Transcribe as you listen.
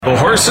The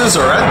horses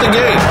are at the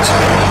gate.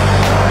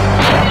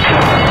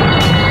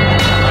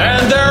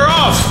 And they're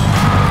off!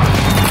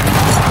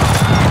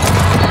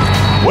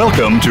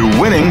 Welcome to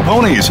Winning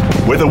Ponies.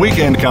 With a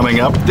weekend coming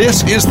up,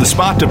 this is the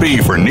spot to be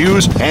for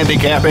news,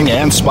 handicapping,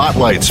 and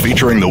spotlights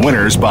featuring the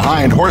winners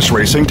behind horse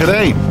racing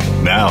today.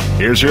 Now,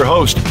 here's your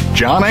host,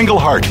 John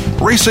Englehart,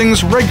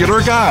 racing's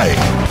regular guy.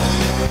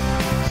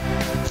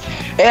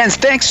 And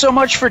thanks so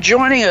much for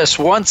joining us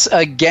once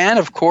again.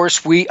 Of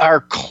course, we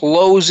are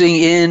closing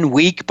in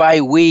week by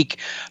week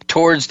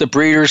towards the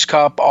Breeders'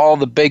 Cup. All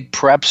the big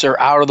preps are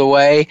out of the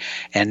way,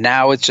 and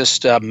now it's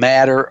just a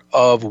matter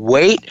of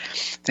wait.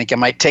 I think I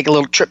might take a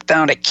little trip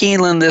down to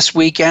Keeneland this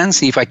weekend,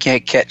 see if I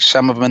can't catch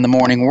some of them in the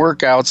morning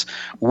workouts.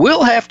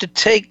 We'll have to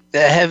take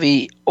the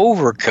heavy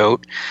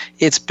overcoat.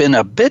 It's been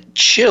a bit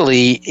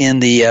chilly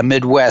in the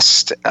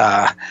Midwest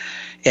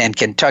and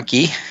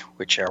Kentucky,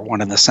 which are one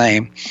and the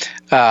same,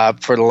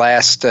 for the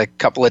last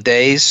couple of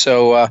days.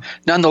 So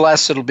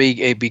nonetheless, it'll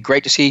be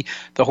great to see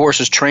the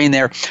horses train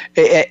there.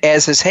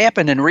 As has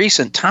happened in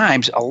recent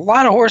times, a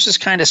lot of horses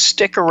kind of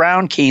stick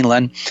around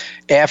Keeneland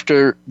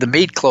after the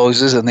meet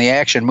closes and the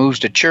action moves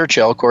to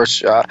Churchill. Of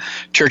course,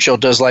 Churchill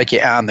does like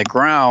you on the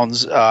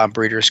grounds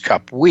Breeders'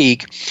 Cup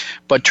week,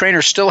 but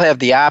trainers still have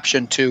the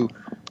option to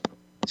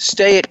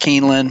stay at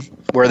Keeneland,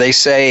 where they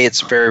say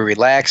it's very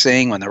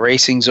relaxing when the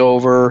racing's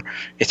over.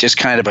 It's just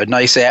kind of a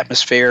nice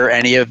atmosphere.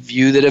 Any of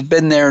you that have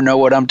been there know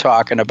what I'm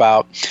talking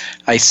about.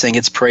 I sing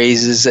its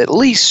praises at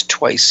least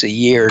twice a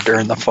year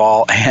during the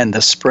fall and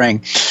the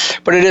spring.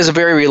 But it is a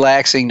very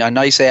relaxing, a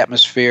nice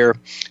atmosphere,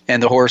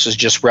 and the horses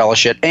just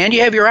relish it. And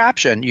you have your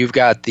option. You've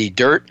got the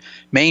dirt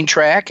main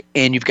track,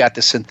 and you've got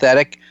the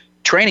synthetic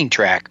training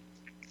track,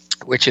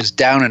 which is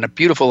down in a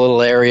beautiful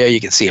little area.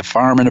 You can see a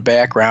farm in the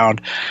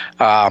background.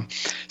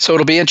 So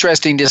it'll be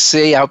interesting to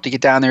see. I hope to get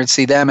down there and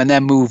see them and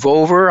then move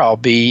over. I'll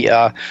be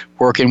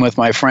working with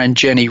my friend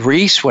Jenny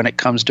Reese when it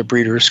comes to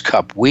Breeders'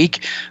 Cup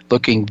week.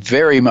 Looking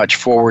very much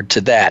forward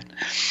to that.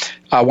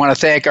 I want to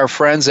thank our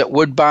friends at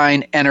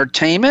Woodbine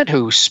Entertainment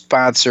who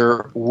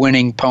sponsor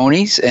Winning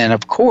Ponies. And,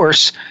 of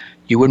course,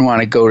 you wouldn't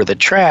want to go to the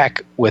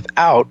track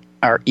without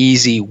our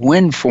easy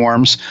win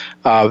forms.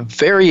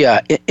 Very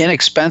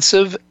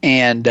inexpensive,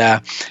 and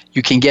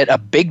you can get a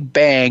big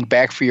bang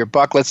back for your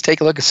buck. Let's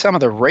take a look at some of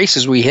the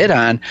races we hit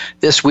on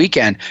this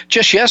weekend.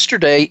 Just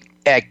yesterday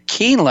at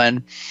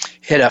Keeneland,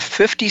 hit a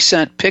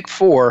 50-cent pick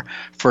four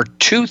for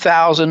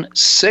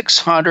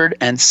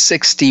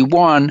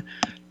 $2,661.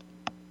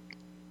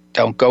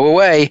 Don't go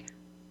away.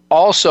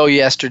 Also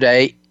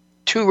yesterday,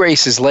 2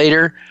 races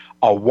later,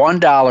 a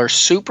 $1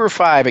 Super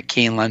 5 at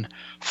Keeneland,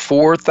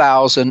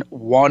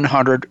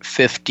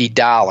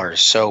 $4,150.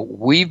 So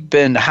we've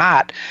been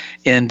hot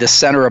in the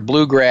center of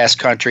bluegrass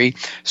country.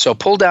 So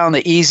pull down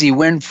the easy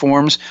win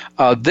forms.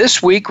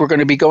 This week we're going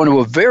to be going to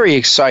a very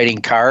exciting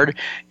card,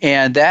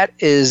 and that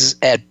is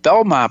at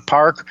Belmont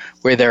Park,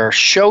 where they're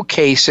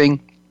showcasing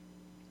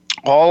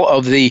all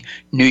of the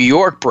New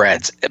York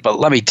breds. But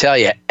let me tell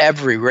you,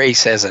 every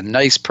race has a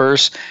nice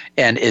purse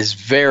and is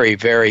very,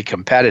 very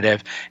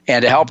competitive.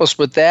 And to help us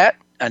with that,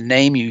 a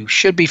name you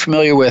should be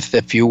familiar with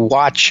if you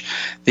watch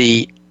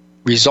the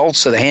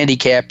results of the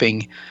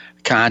handicapping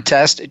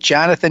contest,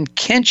 Jonathan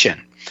Kinchen.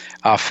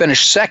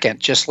 Finished second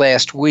just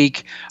last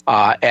week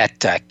at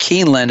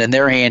Keeneland in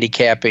their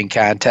handicapping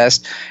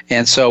contest.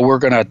 And so we're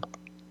going to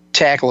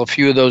tackle a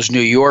few of those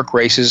New York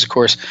races. Of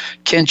course,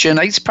 Kinchen,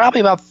 he's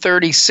probably about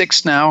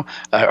 36 now,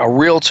 a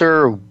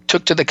realtor who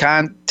took to the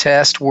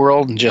contest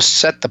world and just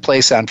set the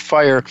place on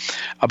fire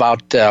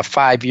about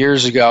 5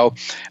 years ago,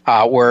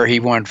 where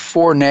he won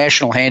 4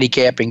 national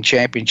handicapping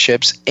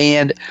championships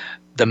and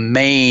the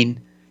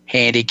main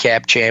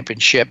handicap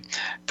championship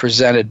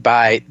presented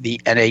by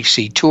the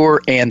NHC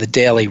Tour and the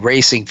Daily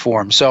Racing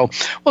Form. So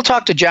we'll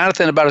talk to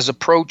Jonathan about his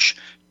approach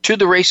to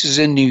the races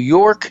in New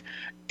York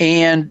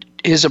and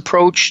his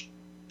approach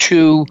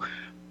to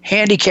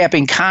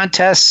handicapping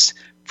contests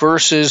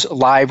versus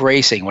live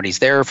racing. When he's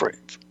there for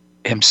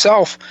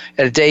himself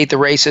at a day at the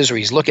races or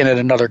he's looking at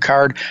another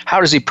card, how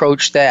does he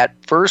approach that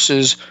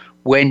versus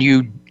when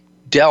you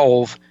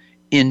delve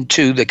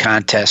into the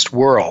contest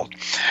world?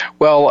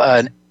 Well,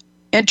 an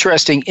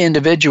interesting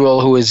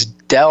individual who has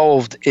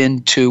delved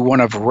into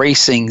one of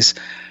racing's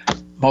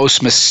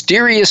most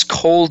mysterious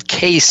cold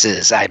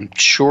cases. I'm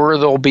sure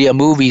there'll be a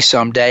movie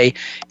someday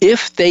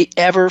if they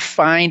ever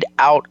find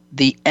out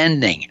the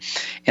ending.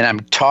 And I'm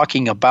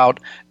talking about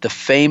the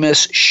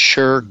famous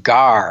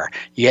Shergar.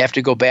 You have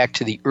to go back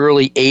to the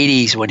early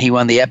 80s when he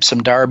won the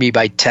Epsom Derby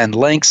by 10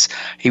 lengths.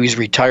 He was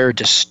retired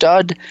to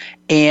stud,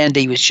 and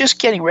he was just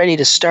getting ready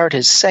to start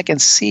his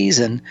second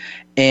season,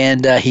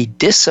 and he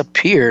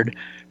disappeared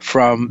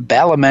from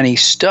Ballymoney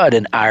Stud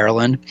in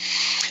Ireland.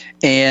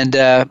 And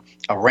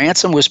a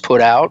ransom was put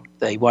out.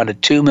 They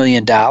wanted $2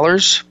 million,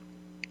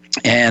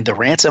 and the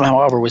ransom,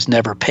 however, was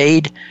never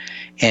paid,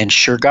 and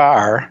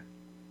Shergar,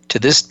 to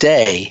this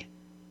day,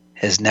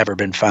 has never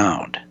been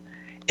found.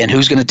 And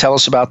who's going to tell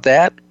us about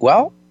that?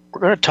 Well,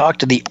 we're going to talk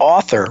to the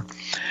author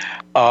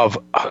of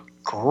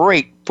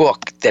great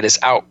book that is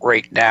out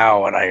right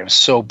now, and I am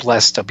so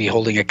blessed to be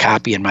holding a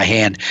copy in my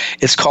hand.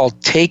 It's called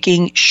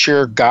Taking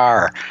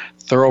Shergar,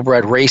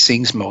 Thoroughbred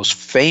Racing's most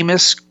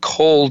famous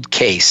cold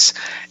case.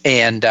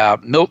 And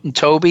Milton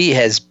C.Toby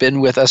has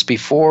been with us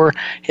before.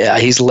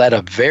 He's led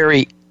a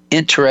very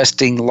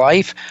interesting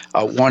life,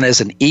 one as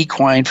an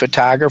equine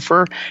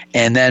photographer,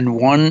 and then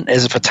one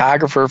as a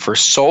photographer for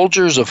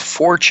Soldiers of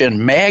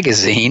Fortune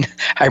magazine.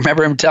 I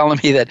remember him telling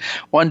me that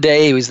one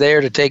day he was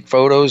there to take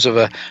photos of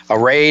a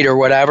raid or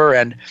whatever,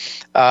 and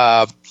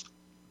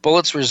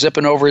bullets were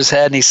zipping over his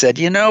head, and he said,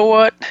 you know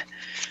what?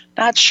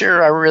 Not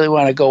sure I really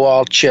want to go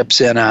all chips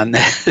in on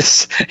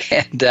this.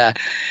 And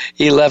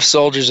he left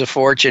Soldiers of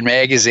Fortune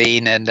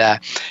magazine and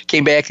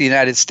came back to the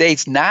United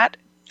States, not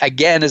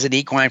again as an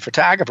equine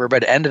photographer,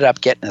 but ended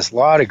up getting his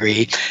law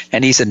degree.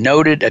 And he's a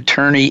noted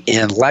attorney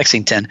in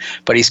Lexington,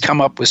 but he's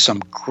come up with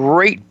some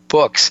great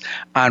books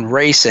on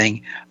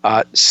racing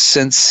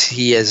since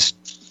he has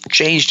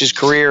changed his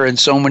career in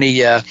so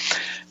many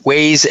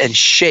ways and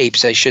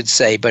shapes, I should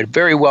say, but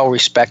very well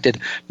respected.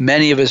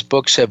 Many of his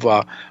books have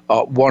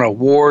won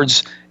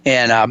awards,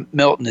 and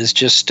Milton is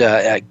just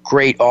a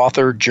great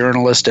author,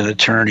 journalist, and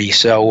attorney.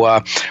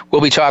 So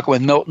we'll be talking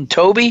with Milton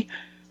C.Toby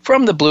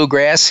from the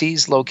Bluegrass.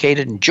 He's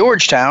located in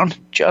Georgetown,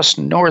 just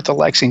north of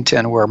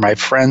Lexington, where my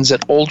friends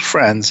and old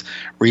friends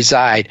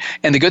reside.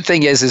 And the good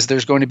thing is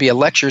there's going to be a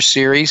lecture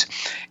series,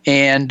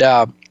 and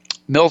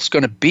Milt's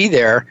going to be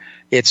there.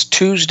 It's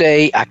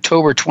Tuesday,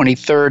 October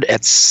 23rd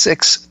at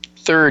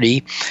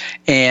 6:30,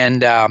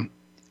 and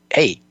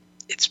hey,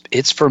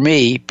 it's for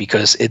me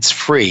because it's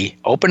free,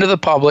 open to the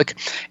public,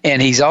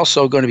 and he's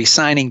also going to be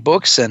signing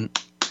books, and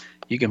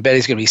you can bet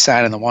he's going to be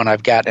signing the one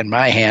I've got in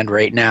my hand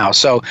right now.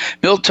 So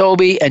Milt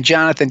C.Toby and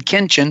Jonathan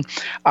Kinchen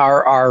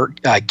are our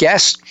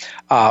guests.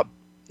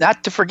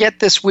 Not to forget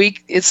this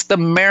week, it's the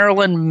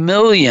Maryland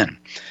Million.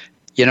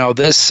 You know,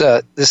 this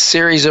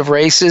series of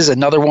races,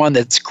 another one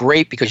that's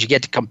great because you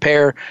get to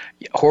compare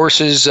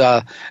horses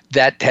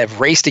that have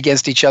raced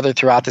against each other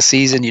throughout the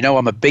season. You know,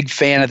 I'm a big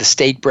fan of the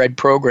state-bred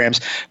programs,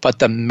 but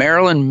the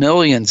Maryland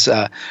Millions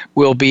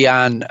will be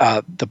on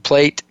the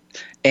plate,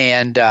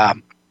 and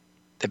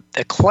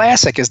the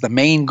Classic is the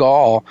main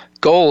goal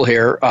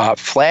here.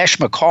 Flash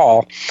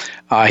McCall,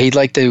 he'd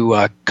like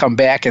to come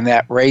back in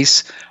that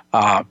race.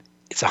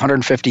 It's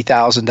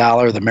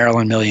 $150,000, the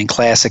Maryland Million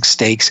Classic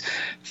Stakes.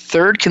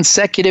 Third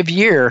consecutive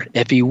year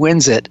if he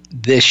wins it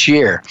this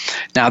year.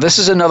 Now, this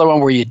is another one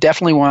where you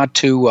definitely want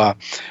to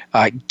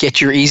get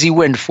your easy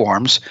win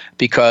forms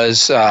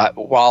because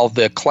while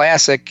the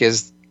Classic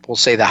is, we'll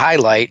say, the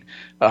highlight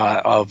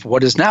of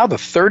what is now the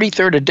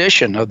 33rd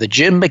edition of the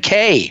Jim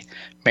McKay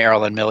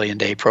Maryland Million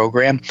Day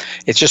program.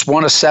 It's just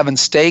one of 7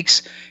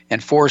 stakes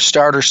and 4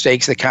 starter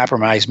stakes that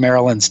comprise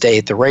Maryland's day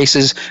at the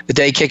races. The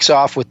day kicks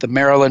off with the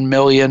Maryland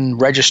Million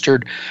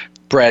registered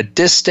bred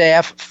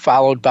distaff,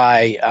 followed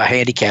by a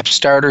handicap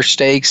starter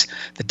stakes,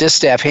 the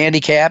distaff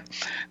handicap,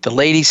 the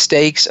ladies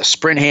stakes, a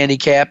sprint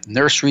handicap,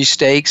 nursery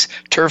stakes,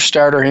 turf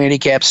starter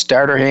handicap,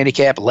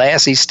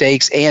 lassie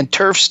stakes, and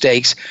turf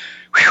stakes.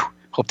 Whew,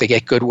 hope they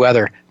get good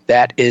weather.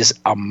 That is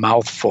a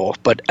mouthful.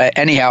 But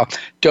anyhow,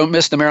 don't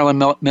miss the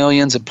Maryland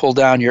Millions and pull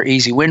down your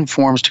easy win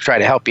forms to try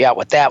to help you out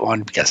with that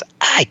one because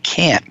I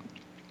can't.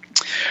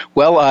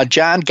 Well,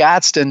 John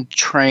Godston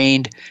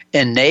trained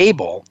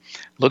Enable.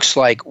 Looks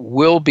like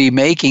we'll be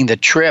making the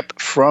trip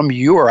from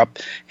Europe,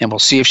 and we'll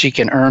see if she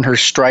can earn her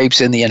stripes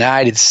in the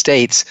United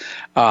States.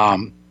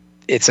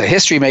 It's a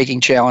history-making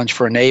challenge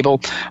for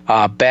Enable.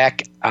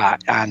 Back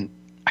on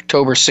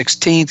October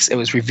 16th, it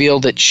was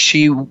revealed that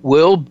she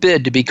will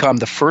bid to become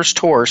the first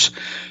horse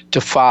to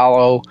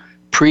follow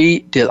Prix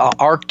de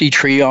l'Arc de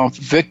Triomphe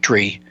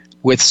victory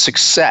with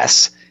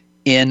success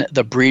in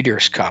the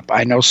Breeders' Cup.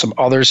 I know some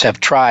others have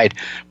tried,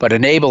 but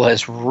Enable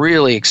has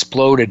really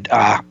exploded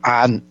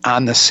on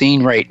the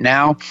scene right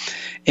now,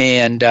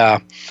 and a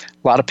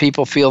lot of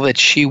people feel that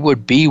she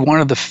would be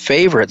one of the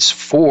favorites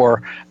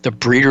for the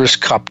Breeders'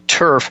 Cup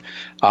turf.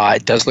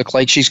 It does look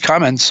like she's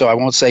coming, so I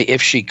won't say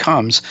if she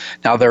comes.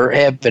 Now, there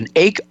have been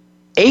eight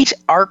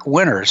ARC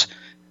winners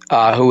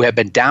who have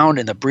been down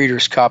in the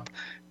Breeders' Cup,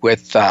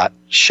 with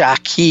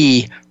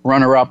Shaki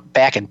runner-up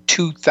back in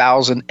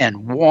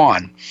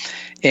 2001.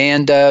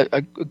 And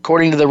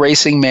according to the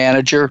racing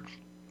manager,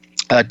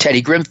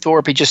 Teddy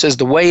Grimthorpe, he just says,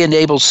 the way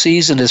Enable's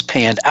season has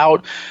panned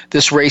out,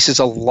 this race is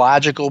a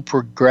logical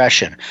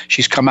progression.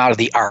 She's come out of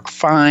the arc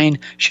fine.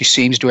 She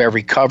seems to have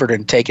recovered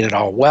and taken it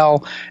all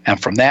well.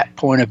 And from that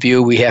point of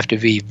view, we have to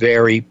be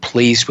very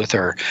pleased with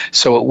her.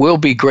 So it will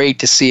be great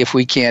to see if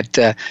we can't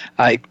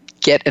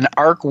get an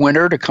ARC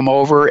winner to come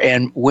over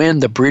and win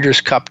the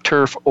Breeders' Cup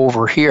turf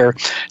over here.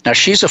 Now,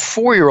 she's a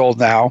 4-year-old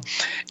now,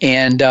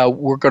 and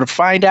we're going to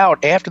find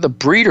out after the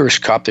Breeders'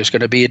 Cup, there's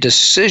going to be a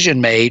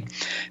decision made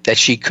that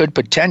she could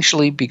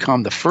potentially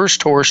become the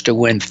first horse to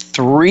win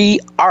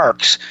 3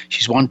 ARCs.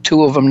 She's won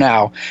 2 of them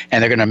now,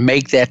 and they're going to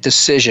make that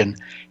decision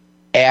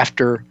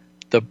after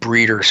the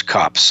Breeders'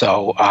 Cup.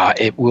 So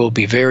it will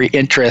be very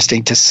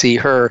interesting to see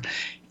her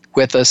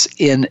with us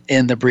in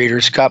the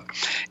Breeders' Cup.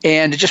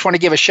 And I just want to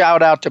give a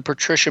shout out to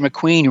Patricia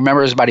McQueen.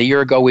 Remember, it was about a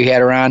year ago we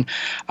had her on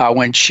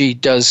when she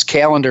does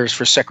calendars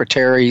for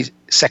Secretariat's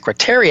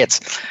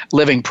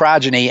Living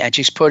Progeny, and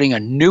she's putting a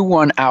new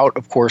one out.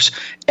 Of course,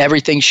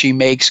 everything she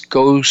makes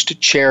goes to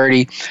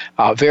charity.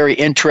 Very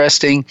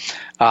interesting.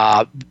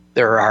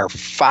 There are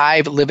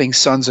 5 living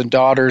sons and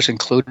daughters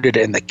included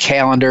in the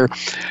calendar.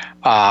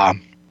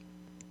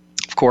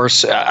 Of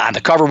course, on the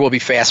cover will be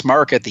Fast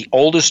Market, the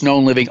oldest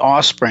known living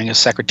offspring of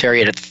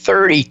Secretariat at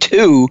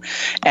 32,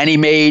 and he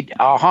made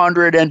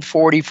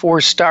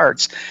 144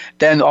 starts.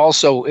 Then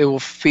also it will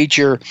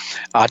feature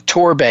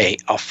Torbay,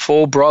 a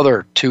full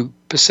brother to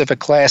Pacific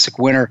Classic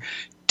winner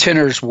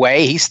Tinner's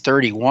Way. He's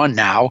 31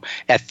 now.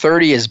 At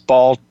 30 is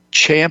Ball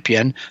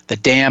Champion, the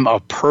Dam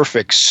of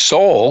Perfect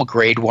Soul,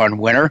 Grade 1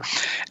 winner.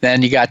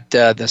 Then you got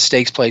the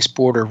Stakes Place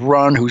Border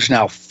Run, who's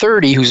now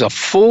 30, who's a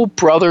full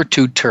brother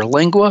to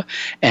Terlingua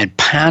and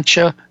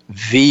Pancha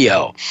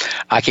Vio.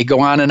 I could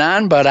go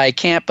on, but I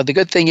can't. But the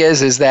good thing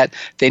is that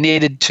they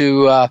needed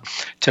to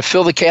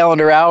fill the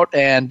calendar out,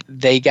 and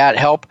they got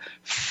help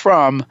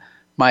from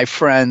my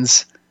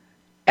friends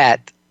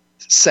at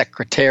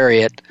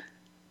Secretariat,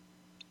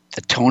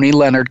 the Tony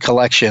Leonard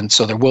Collection.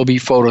 So there will be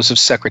photos of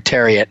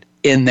Secretariat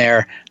in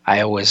there. I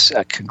always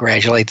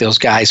congratulate those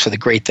guys for the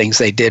great things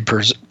they did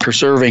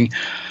preserving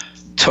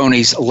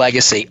Tony's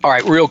legacy. All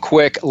right, real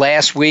quick.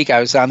 Last week I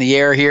was on the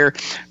air here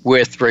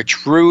with Rich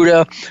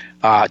Ruda.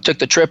 Took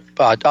the trip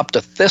up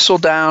to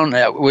Thistledown.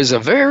 It was a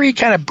very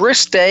kind of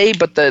brisk day,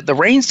 but the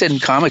rains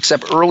didn't come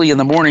except early in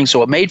the morning,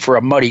 so it made for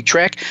a muddy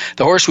trek.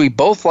 The horse we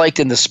both liked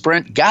in the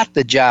sprint got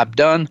the job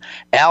done.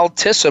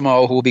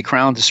 Altissimo, who will be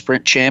crowned the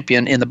sprint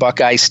champion in the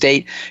Buckeye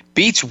State,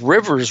 beats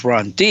Rivers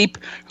Run Deep,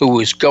 who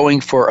was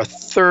going for a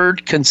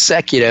third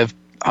consecutive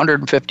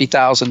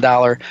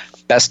 $150,000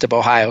 Best of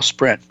Ohio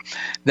Sprint.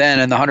 Then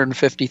in the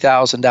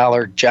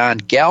 $150,000 John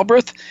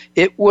Galbraith,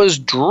 it was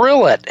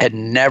Drill It. Had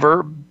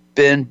never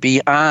been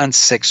beyond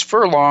 6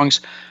 furlongs,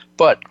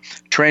 but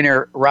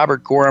trainer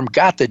Robert Gorham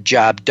got the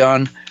job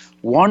done,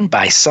 won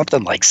by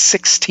something like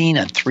 16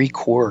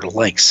 3/4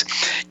 lengths.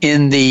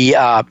 In the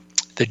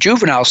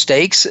Juvenile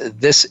Stakes,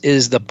 this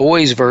is the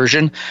boys'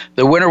 version.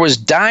 The winner was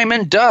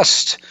Diamond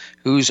Dust,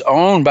 who's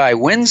owned by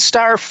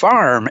Windstar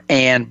Farm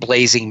and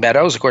Blazing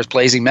Meadows. Of course,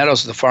 Blazing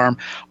Meadows is the farm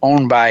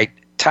owned by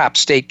top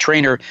state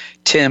trainer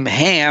Tim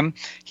Ham.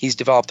 He's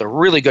developed a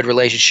really good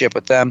relationship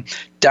with them.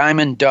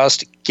 Diamond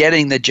Dust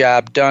getting the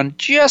job done.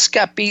 Just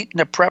got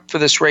beaten a prep for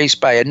this race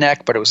by a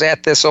neck, but it was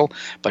at Thistle,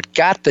 but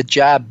got the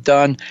job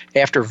done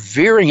after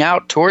veering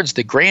out towards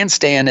the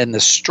grandstand in the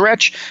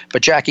stretch.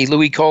 But jockey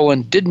Louis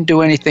Colin didn't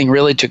do anything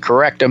really to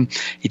correct him.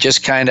 He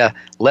just kind of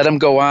let him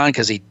go on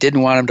because he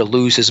didn't want him to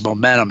lose his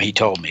momentum, he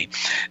told me.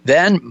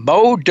 Then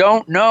Mo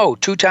Don't Know,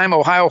 2-time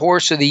Ohio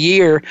Horse of the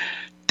Year,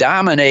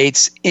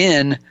 dominates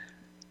in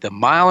the 1.25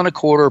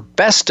 mile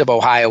Best of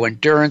Ohio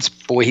Endurance.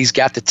 Boy, he's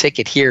got the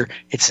ticket here.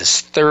 It's his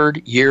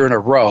 3rd year in a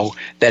row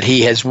that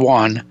he has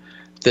won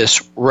this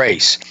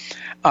race.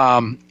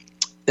 Then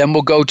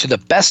we'll go to the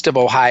Best of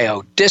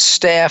Ohio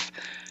Distaff.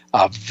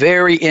 A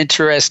very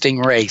interesting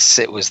race.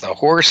 It was the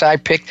horse I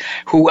picked,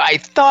 who I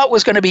thought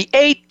was going to be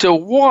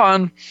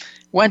 8-1,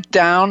 went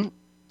down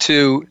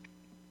to,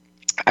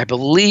 I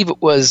believe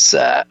it was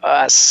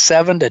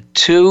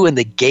 7-2 in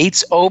the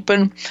gates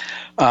open.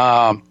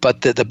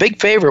 But the big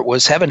favorite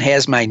was Heaven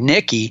Has My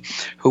Nicky,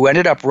 who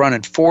ended up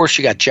running 4.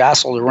 She got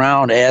jostled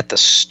around at the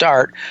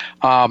start.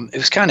 It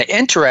was kind of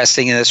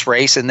interesting in this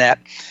race in that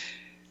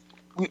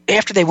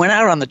after they went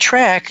out on the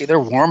track, they're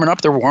warming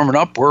up.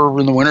 We're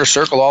in the winner's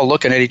circle all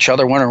looking at each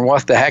other, wondering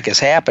what the heck is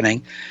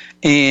happening.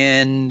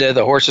 And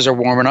the horses are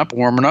warming up.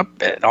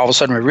 And all of a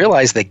sudden we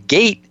realize the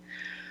gate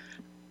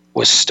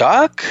was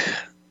stuck.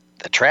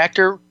 The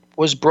tractor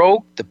was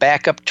broke. The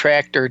backup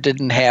tractor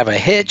didn't have a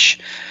hitch.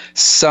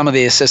 Some of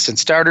the assistant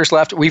starters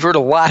left. We've heard a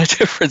lot of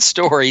different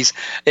stories.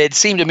 It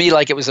seemed to me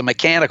like it was a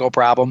mechanical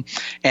problem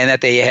and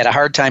that they had a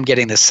hard time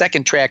getting the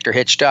second tractor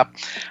hitched up.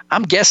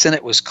 I'm guessing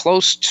it was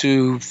close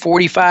to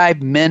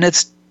 45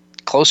 minutes,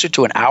 closer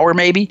to an hour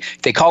maybe.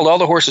 They called all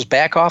the horses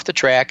back off the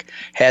track,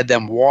 had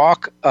them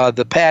walk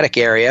the paddock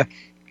area,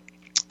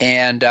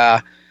 and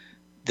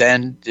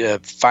then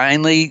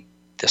finally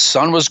the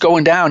sun was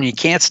going down. You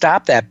can't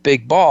stop that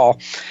big ball.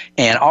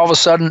 And all of a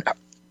sudden,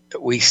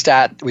 we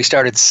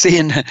started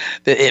seeing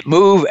it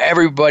move.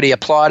 Everybody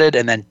applauded,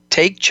 and then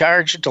Take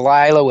Charge of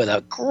Delilah with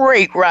a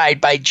great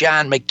ride by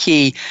John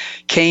McKee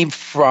came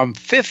from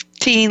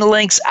 15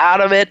 lengths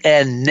out of it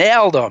and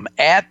nailed him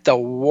at the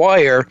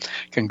wire.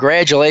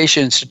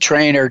 Congratulations to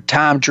trainer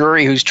Tom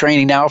Drury, who's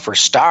training now for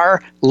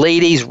Star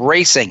Ladies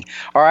Racing.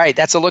 All right,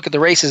 that's a look at the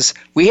races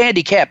we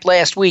handicapped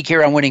last week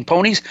here on Winning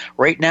Ponies.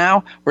 Right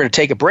now, we're going to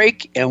take a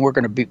break, and we're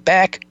going to be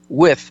back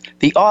with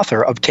the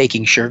author of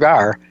Taking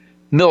Shergar,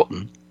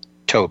 Milton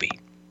C.Toby.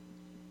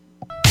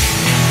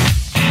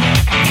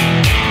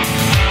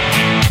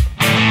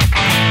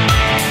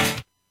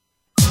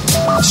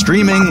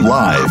 Streaming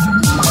live,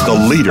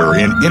 the leader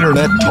in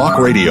Internet talk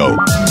radio,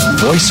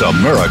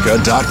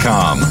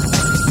 voiceamerica.com.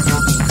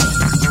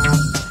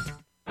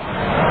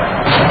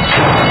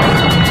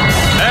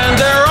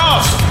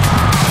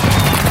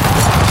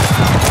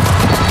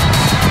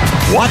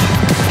 What?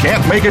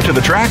 Can't make it to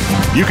the track?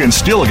 You can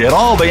still get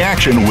all the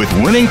action with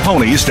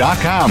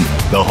winningponies.com,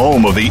 the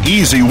home of the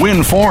easy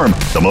win form,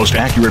 the most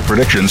accurate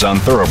predictions on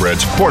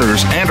thoroughbreds,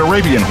 quarters, and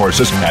Arabian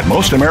horses at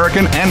most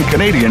American and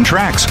Canadian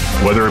tracks.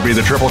 Whether it be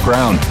the Triple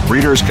Crown,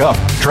 Breeders' Cup,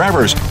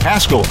 Travers,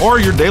 Haskell, or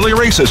your daily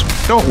races,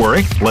 don't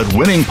worry, let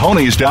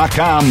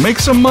winningponies.com make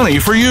some money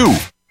for you.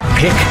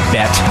 Pick,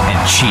 bet, and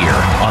cheer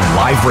on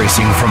live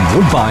racing from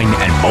Woodbine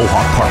and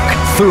Mohawk Park.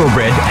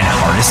 Thoroughbred and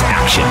harness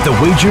action. The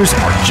wagers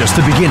are just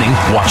the beginning.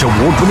 Watch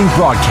award-winning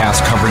broadcasts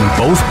covering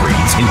both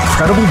breeds,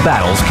 incredible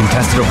battles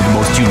contested over the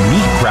most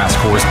unique grass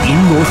course in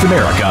North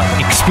America.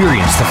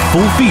 Experience the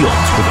full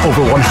fields with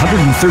over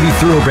 130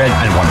 thoroughbred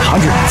and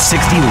 160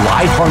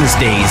 live harness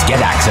days.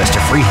 Get access to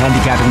free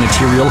handicapping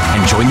material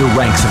and join the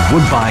ranks of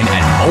Woodbine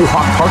and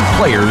Mohawk Park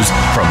players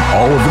from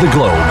all over the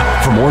globe.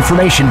 For more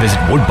information, visit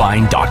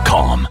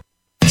woodbine.com.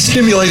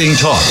 Stimulating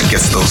talk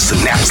gets those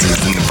synapses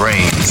in the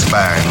brain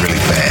firing really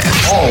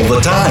fast. all the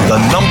time. The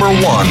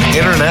 #1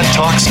 internet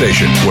talk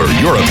station where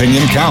your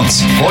opinion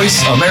counts.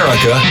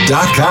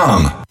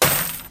 VoiceAmerica.com.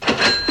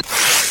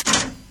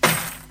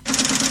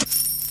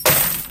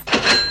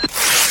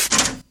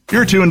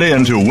 You're tuned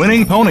in to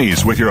Winning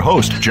Ponies with your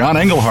host, John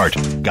Englehart.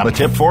 Got a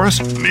tip for us?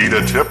 Need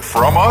a tip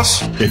from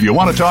us? If you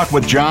want to talk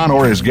with John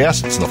or his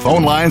guests, the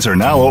phone lines are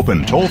now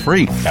open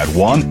toll-free at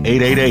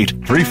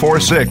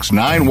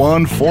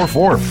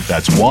 1-888-346-9144.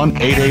 That's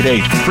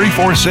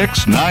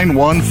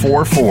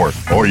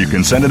 1-888-346-9144. Or you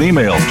can send an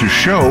email to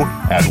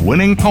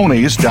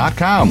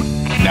show@winningponies.com.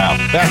 Now,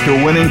 back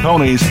to Winning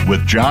Ponies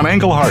with John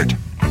Englehart.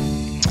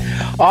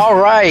 All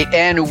right,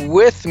 and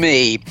with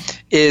me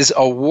is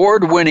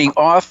award-winning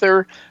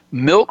author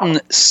Milton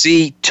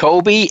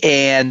C.Toby,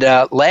 and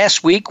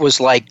last week was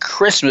like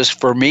Christmas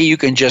for me. You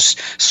can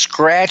just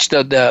scratch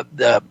the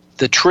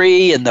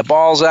tree and the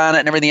balls on it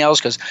and everything else,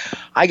 because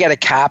I got a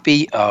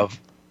copy of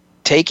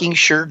Taking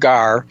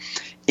Shergar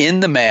in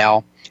the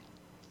mail.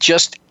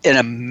 Just an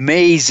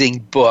amazing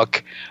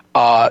book.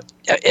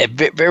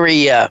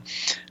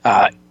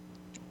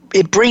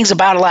 It brings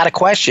about a lot of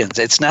questions.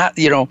 It's not,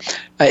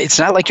 it's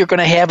not like you're going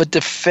to have a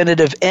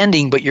definitive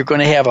ending, but you're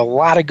going to have a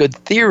lot of good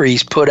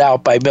theories put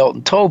out by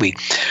Milton Toby.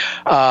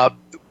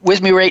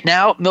 With me right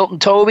now, Milton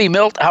Toby.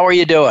 Milt, how are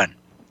you doing?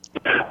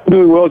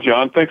 Doing well,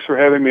 John. Thanks for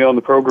having me on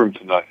the program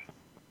tonight.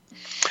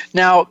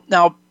 Now,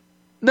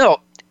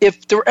 Milt,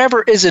 if there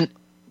ever isn't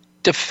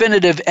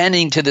definitive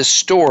ending to this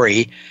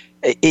story,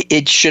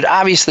 it should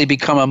obviously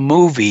become a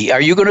movie. Are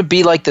you going to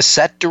be like the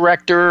set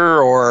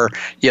director or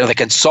the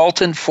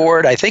consultant for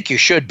it? I think you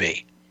should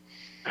be.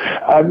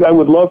 I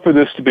would love for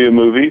this to be a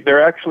movie.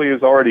 There actually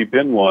has already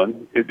been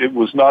one. It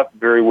was not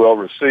very well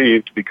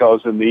received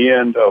because in the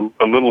end, a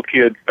little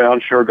kid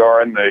found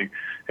Shergar and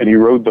he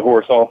rode the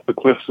horse off the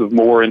cliffs of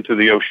Moher into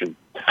the ocean.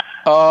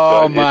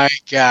 Oh, my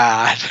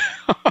God.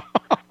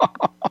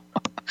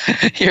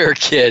 You're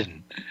kidding.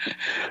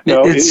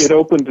 No, it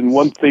opened in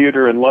one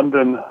theater in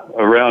London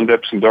around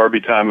Epsom Derby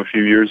time a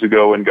few years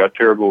ago and got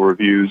terrible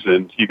reviews,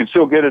 and you can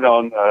still get it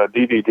on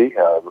DVD,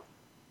 however.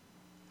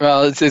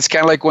 Well, it's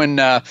kind of like when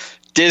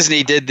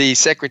Disney did the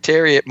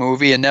Secretariat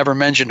movie and never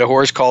mentioned a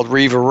horse called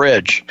Riva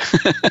Ridge.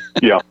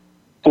 Yeah,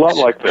 a lot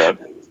like that.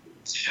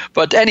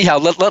 But anyhow,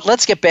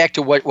 let's get back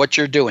to what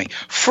you're doing.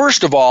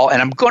 First of all,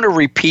 and I'm going to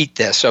repeat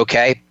this,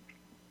 okay?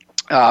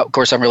 Of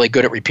course, I'm really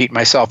good at repeating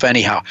myself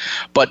anyhow.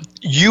 But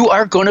you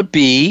are going to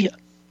be...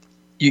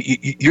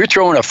 You're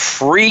throwing a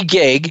free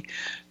gig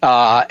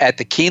at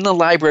the Keeneland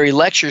Library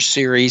Lecture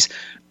Series,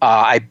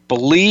 I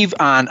believe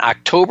on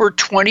October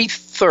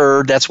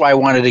 23rd. That's why I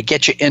wanted to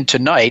get you in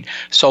tonight.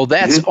 So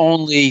that's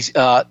only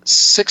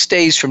 6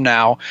 days from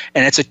now,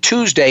 and it's a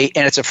Tuesday,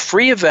 and it's a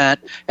free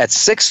event at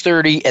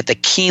 6:30 at the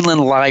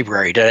Keeneland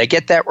Library. Did I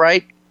get that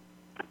right?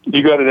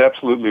 You got it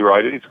absolutely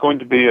right. It's going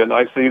to be a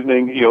nice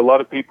evening. A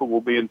lot of people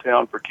will be in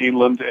town for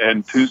Keeneland,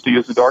 and Tuesday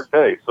is a dark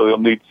day, so they'll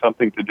need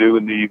something to do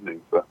in the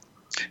evening. So.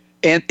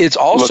 And it's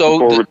also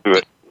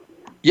the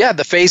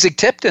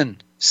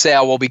Fasig-Tipton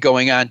sale will be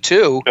going on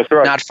too. That's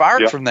right. Not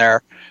far from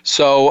there.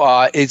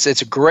 So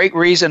it's a great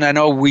reason. I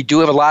know we do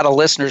have a lot of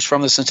listeners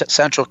from the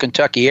central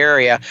Kentucky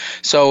area.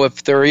 So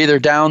if they're either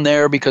down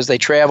there because they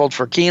traveled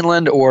for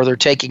Keeneland or they're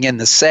taking in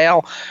the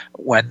sale,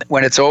 when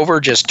it's over,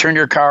 just turn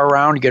your car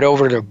around, get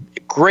over to a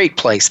great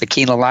place, the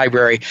Keeneland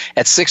Library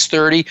at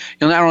 6:30.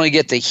 You'll not only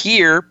get to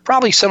hear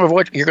probably some of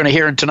what you're going to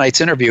hear in tonight's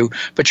interview,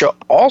 but you're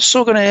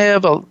also going to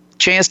have a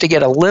chance to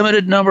get a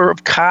limited number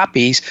of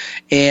copies.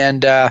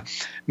 And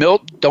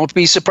Milt, don't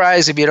be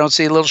surprised if you don't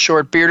see a little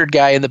short bearded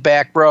guy in the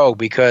back row,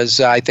 because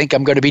I think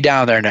I'm going to be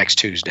down there next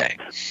Tuesday.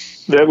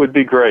 That would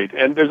be great.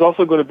 And there's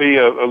also going to be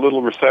a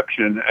little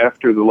reception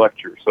after the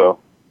lecture. So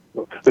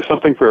there's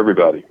something for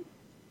everybody.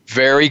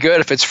 Very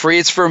good. If it's free,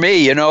 it's for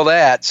me. You know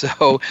that.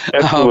 So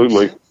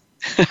absolutely.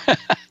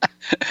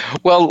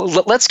 Well,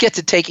 let's get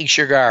to Taking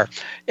Shergar.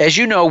 As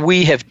you know,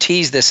 we have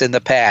teased this in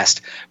the past,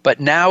 but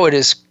now it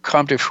has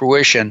come to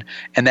fruition,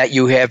 and that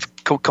you have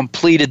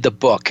completed the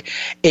book.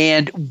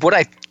 And what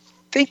I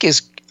think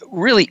is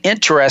really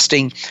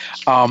interesting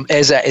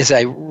as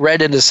I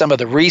read into some of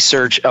the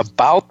research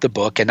about the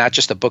book, and not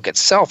just the book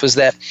itself, is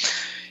that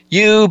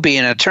you, being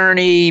an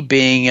attorney,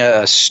 being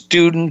a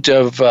student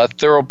of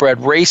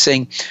thoroughbred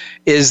racing,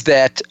 is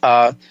that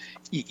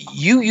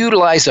you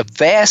utilize a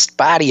vast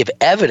body of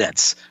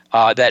evidence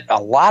that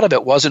a lot of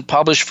it wasn't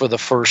published for the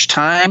first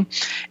time.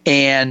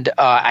 And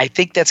I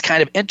think that's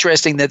kind of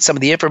interesting that some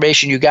of the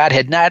information you got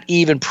had not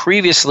even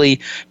previously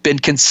been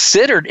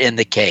considered in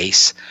the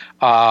case.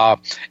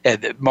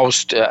 And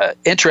most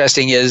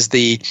interesting is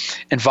the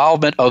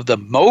involvement of the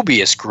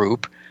Mobius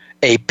Group,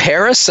 a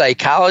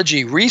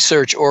parapsychology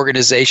research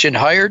organization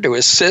hired to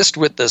assist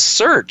with the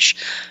search.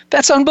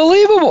 That's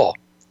unbelievable.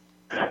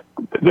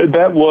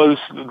 That was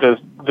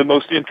the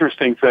most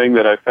interesting thing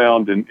that I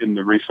found in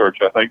the research,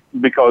 I think,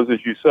 because,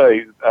 as you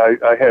say,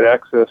 I had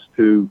access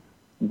to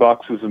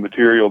boxes of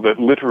material that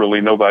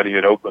literally nobody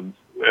had opened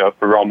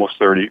for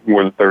almost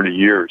more than 30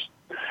 years.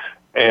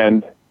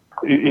 And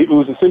it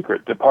was a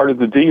secret. The part of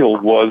the deal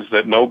was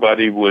that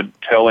nobody would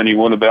tell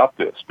anyone about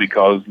this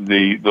because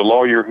the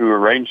lawyer who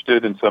arranged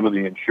it and some of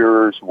the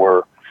insurers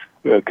were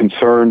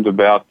concerned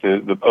about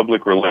the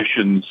public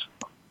relations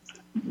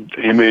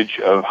image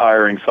of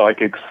hiring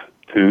psychics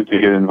to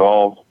get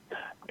involved.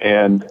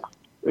 And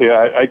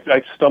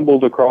I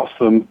stumbled across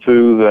them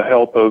through the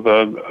help of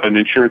an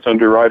insurance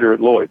underwriter at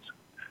Lloyd's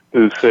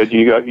who said,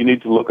 you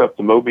need to look up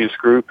the Mobius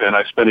Group, and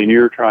I spent a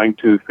year trying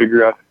to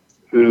figure out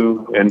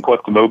who and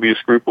what the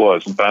Mobius Group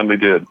was, and finally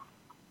did.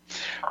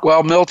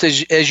 Well, Milt,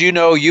 as you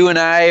know, you and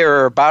I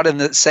are about in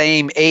the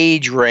same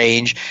age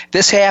range.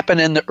 This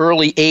happened in the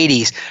early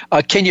 80s.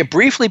 Can you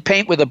briefly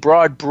paint with a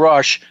broad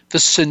brush the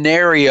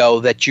scenario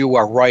that you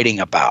are writing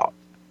about?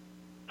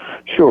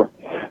 Sure.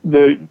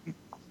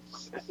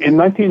 In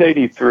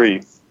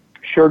 1983,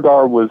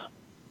 Shergar was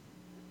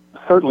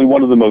certainly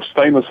one of the most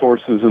famous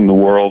horses in the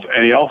world,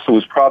 and he also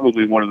was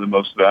probably one of the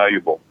most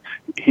valuable.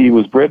 He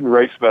was bred and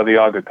raced by the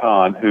Aga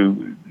Khan,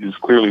 who is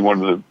clearly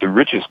one of the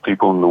richest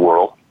people in the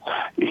world.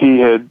 He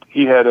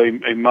had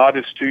a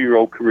modest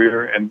 2-year-old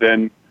career and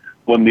then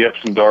won the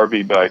Epsom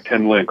Derby by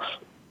 10 lengths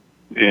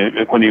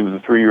when he was a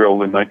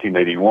 3-year-old in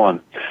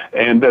 1981.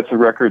 And that's a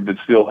record that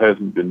still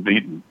hasn't been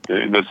beaten.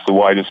 That's the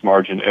widest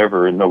margin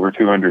ever in over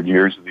 200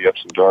 years of the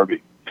Epsom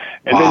Derby.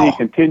 And then he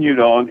continued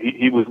on.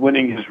 He was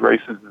winning his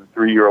races as a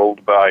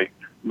 3-year-old by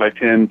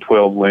 10,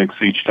 12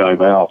 lengths each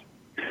time out.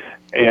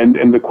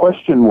 And the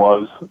question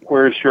was,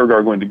 where is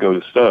Shergar going to go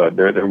to stud?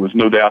 There was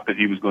no doubt that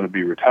he was going to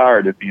be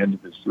retired at the end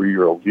of his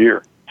 3-year-old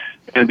year.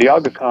 And the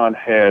Aga Khan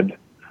had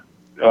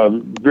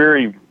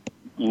very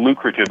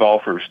lucrative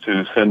offers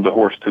to send the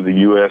horse to the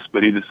U.S.,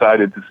 but he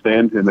decided to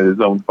stand him at his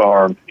own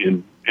farm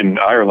in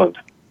Ireland,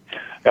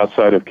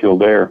 outside of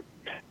Kildare.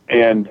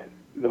 And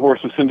the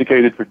horse was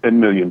syndicated for £10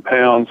 million,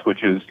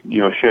 which is,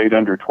 a shade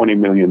under $20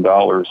 million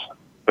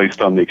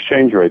based on the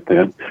exchange rate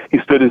then. He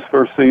stood his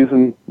first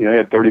season, he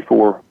had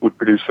would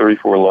produce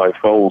 34 live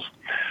foals.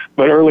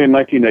 But early in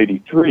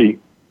 1983,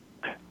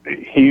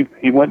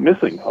 he went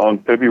missing on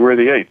February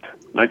the 8th,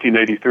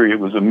 1983. It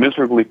was a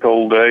miserably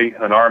cold day.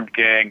 An armed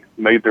gang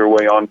made their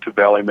way onto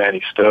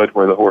Ballymanny Stud,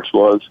 where the horse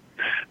was.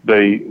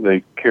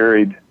 They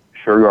carried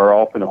Shergar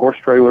off in a horse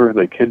trailer.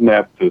 They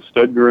kidnapped the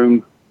stud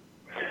groom,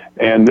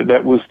 and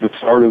that was the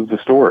start of the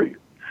story.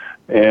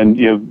 And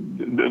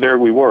there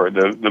we were.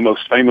 The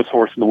most famous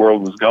horse in the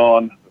world was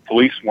gone. The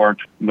police weren't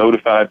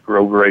notified for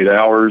over 8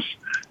 hours,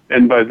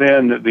 and by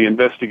then the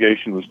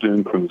investigation was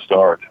doomed from the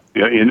start.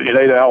 In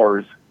 8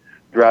 hours,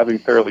 driving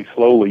fairly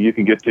slowly, you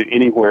can get to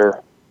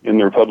anywhere in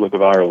the Republic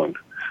of Ireland.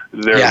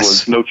 There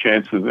was no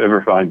chance of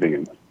ever finding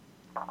him.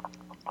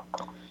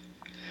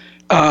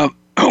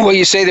 Well,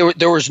 you say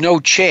there was no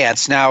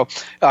chance. Now,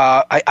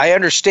 I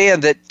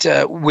understand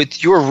that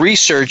with your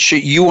research,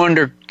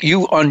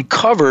 you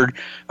uncovered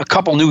a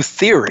couple new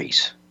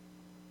theories.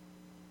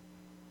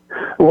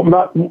 Well,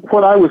 not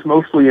what I was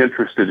mostly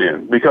interested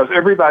in, because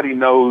everybody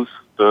knows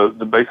the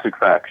basic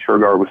facts.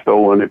 Shergar was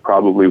stolen. It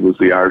probably was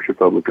the Irish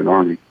Republican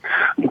Army.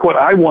 What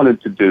I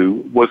wanted to do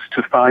was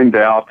to find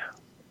out,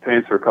 to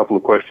answer a couple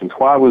of questions.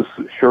 Why was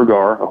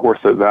Shergar a horse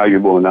that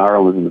valuable in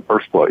Ireland in the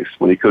first place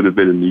when he could have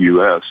been in the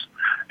U.S.?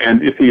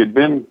 And if he had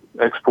been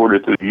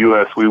exported to the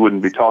U.S., we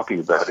wouldn't be talking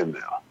about him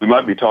now. We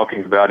might be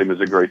talking about him as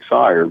a great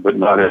sire, but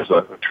not as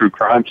a true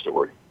crime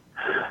story.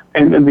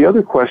 And the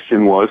other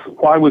question was,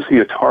 why was he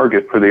a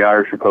target for the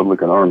Irish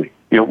Republican Army?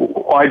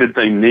 Why did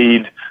they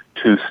need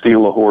to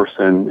steal a horse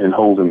and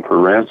hold him for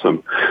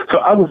ransom? So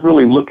I was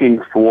really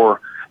looking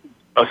for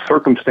a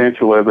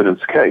circumstantial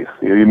evidence case.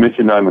 You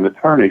mentioned I'm an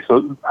attorney,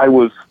 so I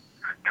was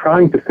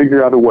trying to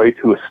figure out a way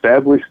to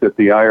establish that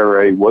the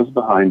IRA was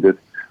behind it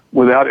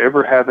without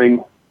ever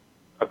having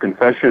a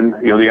confession.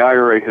 The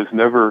IRA has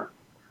never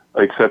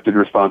accepted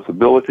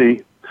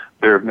responsibility.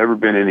 There have never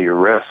been any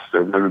arrests.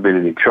 There have never been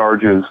any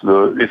charges.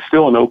 It's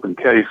still an open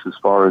case as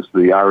far as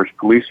the Irish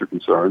police are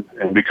concerned,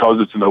 and because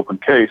it's an open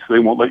case, they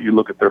won't let you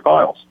look at their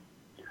files.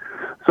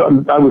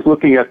 So I was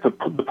looking at the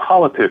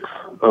politics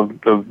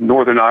of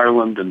Northern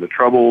Ireland and the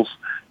Troubles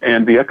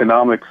and the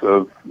economics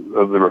of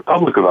the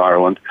Republic of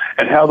Ireland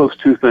and how those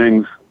two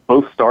things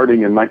both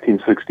starting in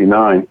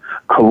 1969,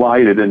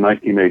 collided in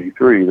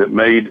 1983 that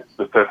made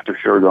the theft of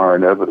Shergar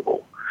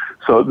inevitable.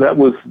 So that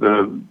was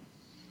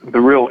the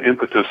real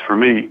impetus for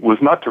me,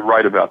 was not to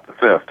write about the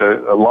theft.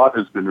 A lot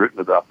has been written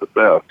about the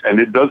theft, and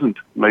it doesn't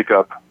make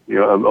up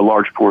a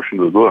large portion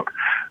of the book.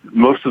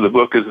 Most of the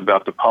book is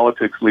about the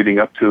politics leading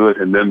up to it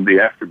and then the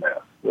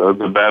aftermath,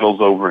 the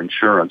battles over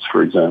insurance,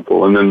 for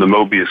example, and then the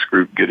Mobius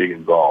group getting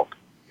involved.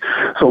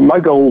 So my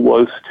goal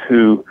was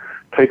to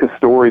take a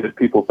story that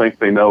people think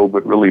they know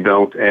but really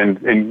don't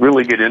and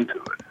really get into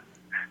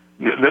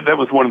it. That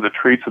was one of the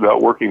treats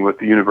about working with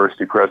the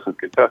University Press of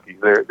Kentucky.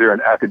 They're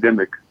an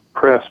academic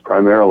press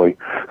primarily,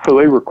 so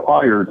they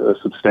required a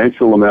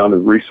substantial amount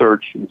of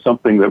research and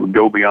something that would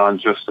go beyond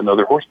just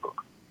another horse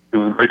book. It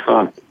was great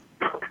fun.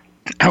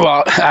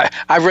 Well,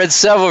 I've read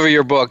several of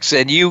your books,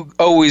 and you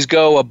always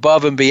go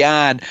above and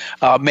beyond,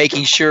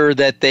 making sure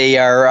that they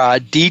are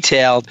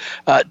detailed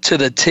to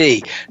the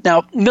T.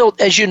 Now,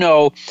 Milt, as you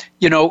know,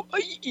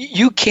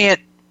 you can't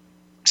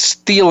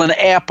steal an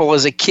apple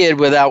as a kid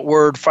without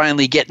word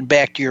finally getting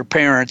back to your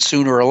parents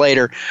sooner or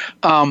later.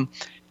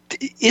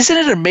 Isn't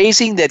it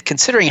amazing that,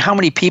 considering how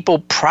many people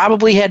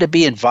probably had to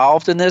be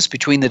involved in this,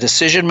 between the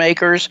decision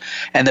makers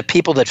and the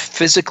people that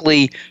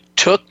physically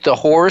took the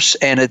horse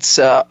and its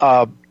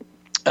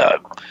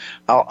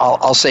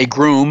I'll say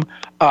groom,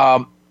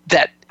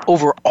 that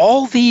over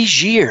all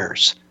these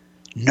years,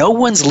 no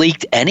one's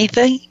leaked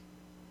anything?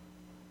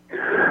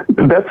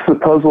 That's the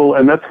puzzle,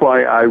 and that's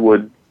why I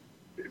would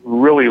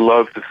really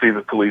love to see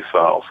the police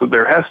files. So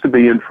there has to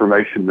be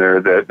information there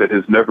that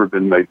has never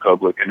been made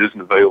public and isn't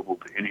available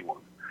to anyone.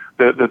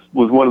 That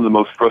was one of the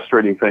most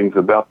frustrating things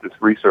about this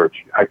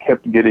research. I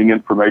kept getting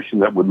information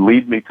that would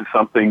lead me to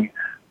something,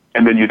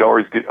 and then you'd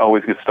always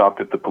get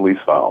stopped at the police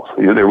files.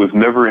 There was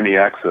never any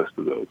access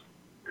to those.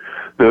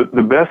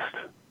 The best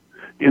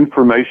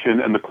information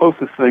and the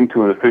closest thing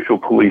to an official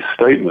police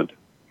statement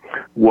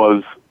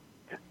was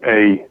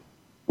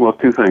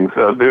two things.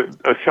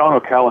 Sean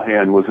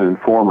O'Callaghan was an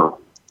informer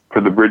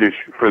for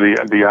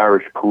the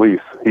Irish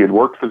police. He had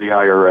worked for the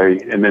IRA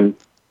and then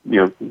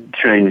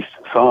changed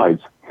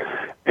sides.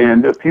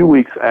 And a few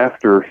weeks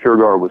after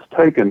Shergar was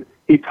taken,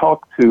 he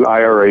talked to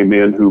IRA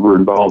men who were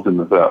involved in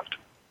the theft.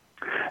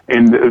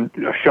 And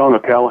Sean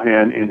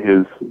O'Callaghan, in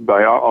his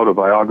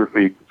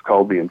autobiography, it's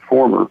called The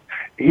Informer,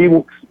 he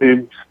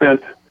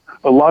spent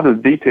a lot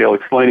of detail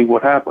explaining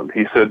what happened.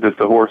 He said that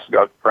the horse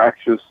got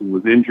fractious and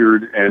was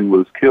injured and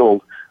was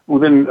killed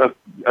within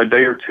a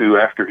day or two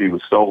after he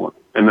was stolen.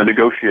 And the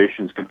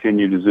negotiations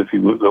continued as if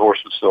the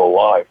horse was still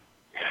alive.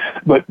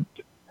 But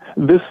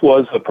this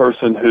was a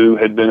person who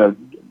had been a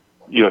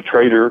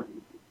traitor,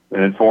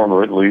 an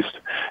informer at least,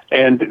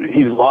 and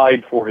he's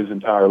lied for his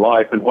entire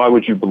life, and why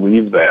would you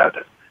believe that?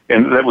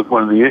 And that was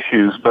one of the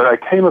issues. But I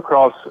came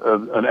across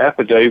an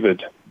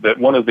affidavit that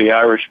one of the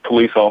Irish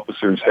police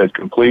officers had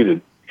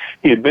completed.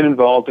 He had been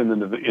involved in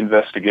the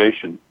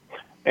investigation,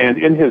 and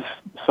in his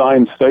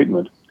signed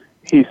statement,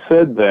 he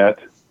said that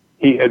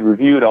he had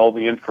reviewed all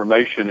the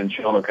information in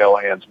Sean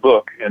O'Callaghan's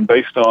book, and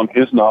based on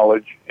his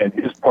knowledge and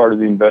his part of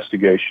the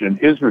investigation and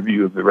his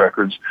review of the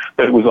records,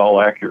 that it was all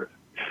accurate.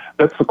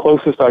 That's the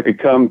closest I could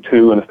come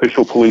to an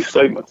official police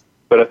statement,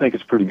 but I think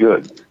it's pretty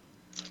good.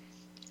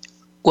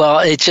 Well,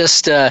 it's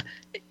just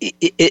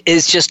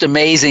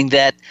amazing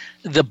that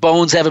the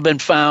bones haven't been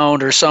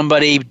found, or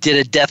somebody did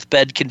a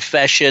deathbed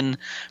confession,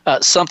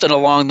 something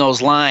along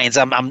those lines.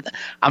 I'm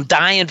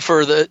dying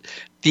for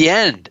the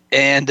end,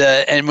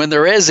 and when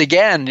there is,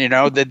 again,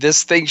 that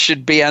this thing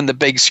should be on the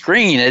big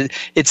screen.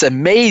 It's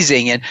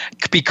amazing, and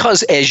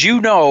because, as you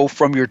know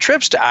from your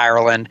trips to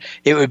Ireland,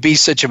 it would be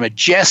such a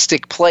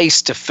majestic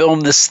place to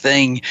film this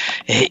thing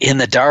in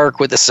the dark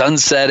with the sun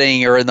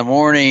setting, or in the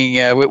morning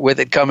with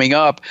it coming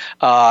up.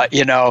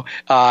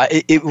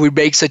 It would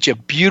make such a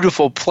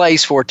beautiful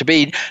place for it to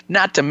be.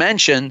 Not to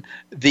mention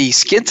the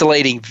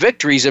scintillating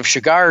victories of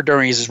Shergar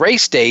during his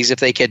race days, if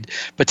they could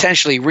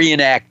potentially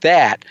reenact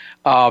that.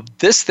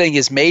 This thing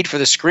is made for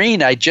the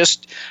screen. I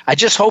just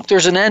hope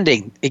there's an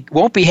ending. It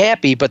won't be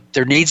happy, but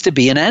there needs to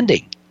be an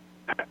ending.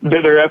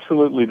 There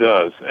absolutely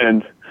does.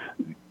 And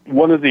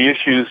one of the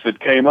issues that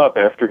came up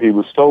after he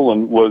was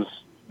stolen was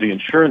the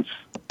insurance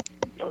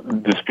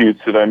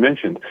disputes that I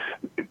mentioned.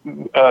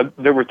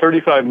 There were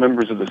 35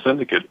 members of the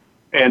syndicate,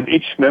 and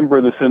each member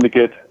of the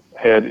syndicate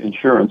had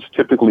insurance,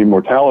 typically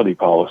mortality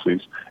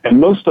policies, and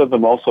most of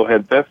them also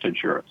had theft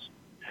insurance.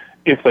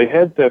 If they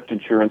had theft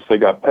insurance, they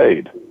got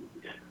paid.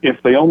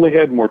 If they only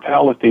had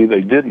mortality,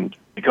 they didn't,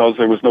 because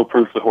there was no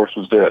proof the horse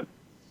was dead.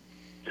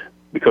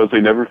 Because they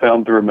never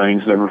found the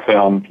remains, never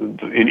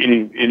found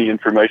any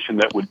information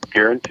that would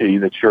guarantee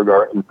that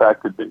Shergar, in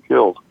fact, had been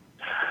killed.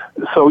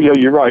 So, yeah,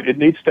 you're right. It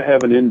needs to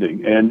have an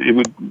ending, and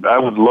I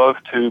would love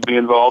to be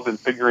involved in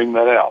figuring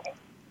that out.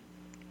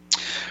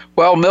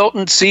 Well,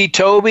 Milton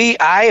C.Toby,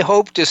 I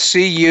hope to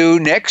see you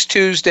next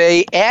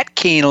Tuesday at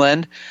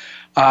Keeneland.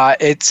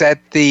 It's at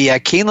the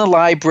Keeneland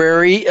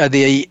Library.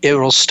 It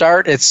will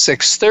start at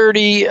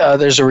 6:30.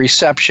 There's a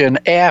reception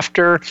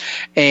after,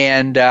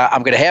 and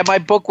I'm going to have my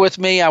book with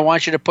me. I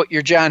want you to put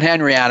your John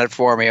Henry on it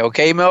for me,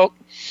 okay, Milt?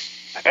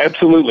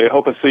 Absolutely. I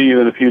hope I see you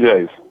in a few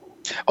days.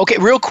 Okay,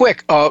 real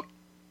quick.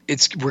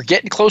 We're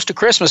getting close to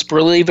Christmas,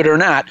 believe it or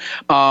not.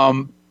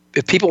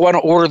 If people want to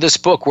order this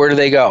book, where do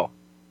they go?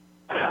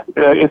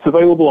 It's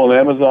available on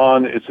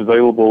Amazon. It's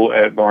available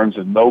at Barnes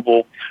 &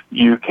 Noble.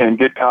 You can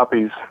get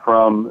copies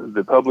from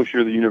the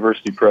publisher, the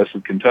University Press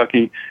of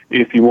Kentucky.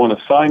 If you want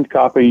a signed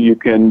copy, you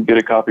can get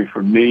a copy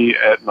from me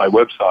at my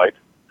website.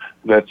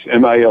 That's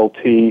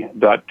milt.toby at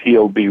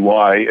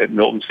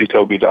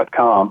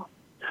miltonctoby.com.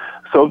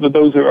 So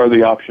those are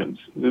the options.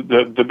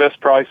 The best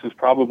price is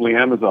probably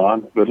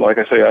Amazon, but like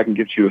I say, I can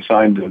get you a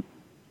signed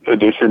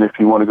edition if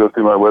you want to go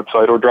through my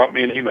website, or drop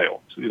me an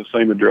email. It's the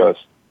same address.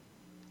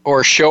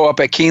 Or show up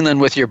at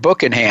Keeneland with your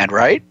book in hand,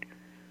 right?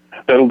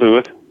 That'll do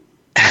it.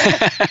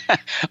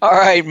 All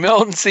right,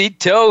 Milton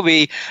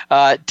C.Toby,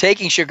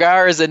 Taking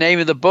Shergar is the name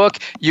of the book.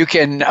 You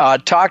can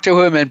talk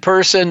to him in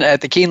person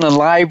at the Keeneland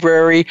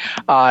Library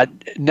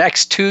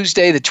next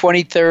Tuesday, the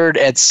 23rd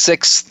at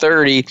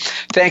 6:30.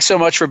 Thanks so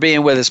much for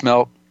being with us,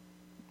 Milt.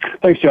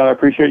 Thanks, John. I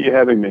appreciate you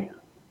having me.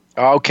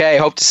 Okay,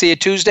 hope to see you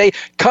Tuesday.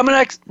 Coming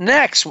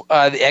next,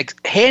 the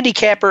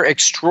handicapper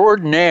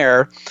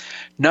extraordinaire,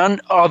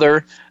 none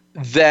other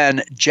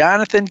than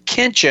Jonathan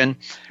Kinchen,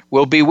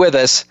 will be with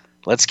us.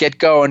 Let's get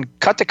going.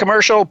 Cut the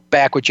commercial.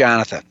 Back with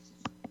Jonathan.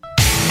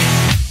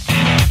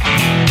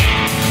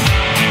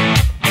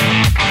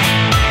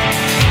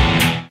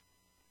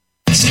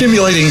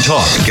 Stimulating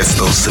talk. Gets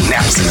those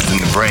synapses in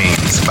the brain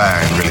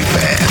firing really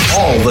fast.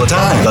 All the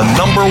time. The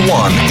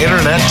 #1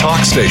 internet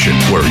talk station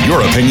where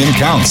your opinion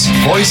counts.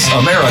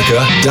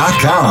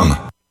 VoiceAmerica.com.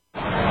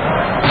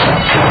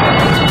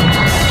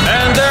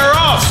 And they're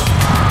off.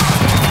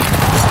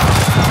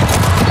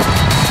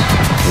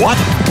 What?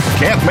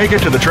 Can't make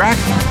it to the track?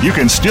 You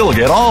can still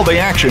get all the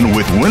action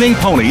with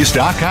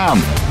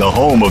winningponies.com, the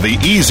home of the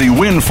easy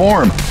win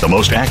form, the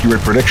most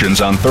accurate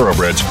predictions on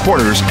thoroughbreds,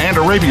 quarters, and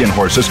Arabian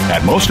horses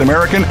at most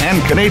American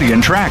and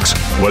Canadian tracks.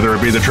 Whether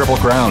it be the Triple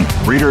Crown,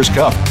 Breeders'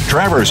 Cup,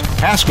 Travers,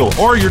 Haskell,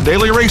 or your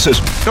daily races,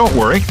 don't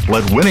worry,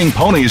 let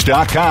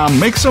winningponies.com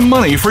make some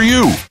money for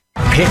you.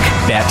 Pick,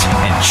 bet,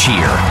 and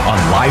cheer on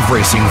live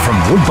racing from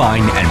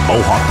Woodbine and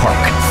Mohawk Park.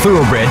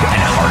 Thoroughbred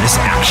and harness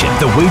action.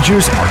 The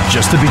wagers are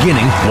just the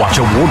beginning. Watch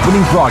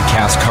award-winning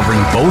broadcasts covering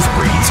both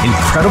breeds.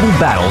 Incredible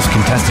battles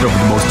contested over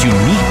the most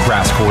unique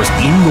grass course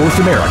in North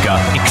America.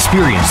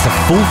 Experience the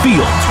full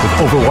fields with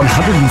over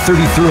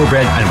 130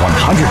 thoroughbred and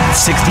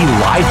 160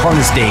 live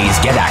harness days.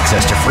 Get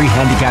access to free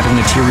handicapping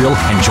material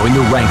and join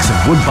the ranks of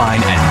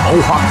Woodbine and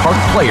Mohawk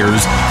Park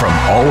players from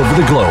all over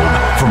the globe.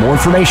 For more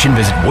information,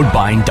 visit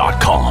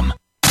woodbine.com.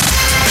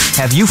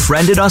 Have you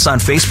friended us on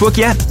Facebook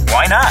yet?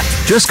 Why not?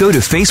 Just go to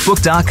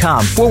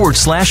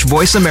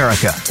facebook.com/Voice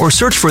America or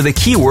search for the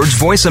keywords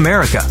Voice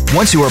America.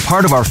 Once you are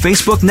part of our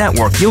Facebook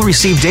network, you'll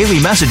receive daily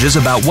messages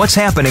about what's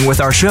happening with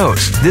our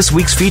shows, this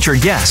week's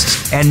featured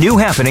guests, and new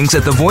happenings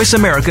at the Voice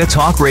America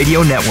Talk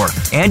Radio Network.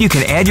 And you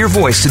can add your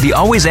voice to the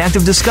always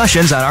active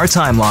discussions on our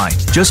timeline.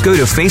 Just go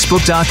to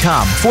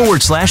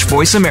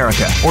facebook.com/Voice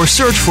America or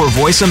search for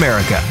Voice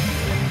America.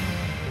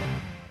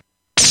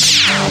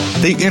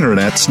 The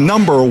Internet's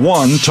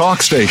 #1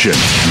 talk station.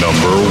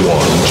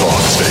 #1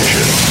 talk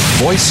station.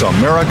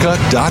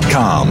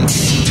 VoiceAmerica.com.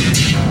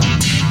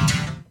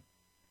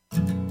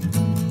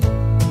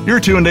 You're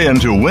tuned in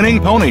to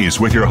Winning Ponies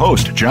with your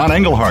host, John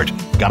Englehart.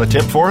 Got a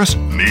tip for us?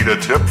 Need a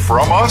tip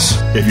from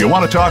us? If you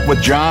want to talk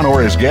with John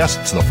or his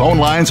guests, the phone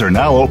lines are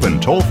now open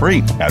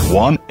toll-free at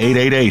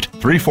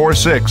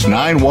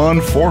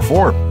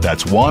 1-888-346-9144.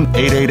 That's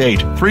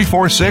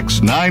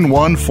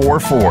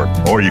 1-888-346-9144.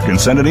 Or you can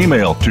send an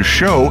email to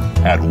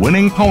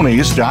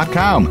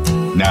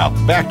show@winningponies.com. Now,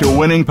 back to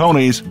Winning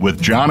Ponies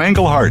with John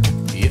Englehart.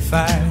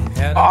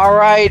 All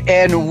right,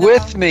 and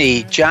with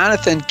me,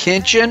 Jonathan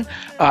Kinchen.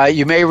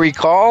 You may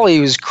recall he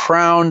was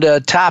crowned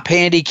top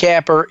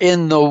handicapper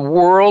in the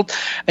world.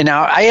 And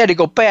now I had to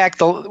go back.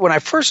 When I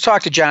first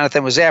talked to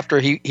Jonathan was after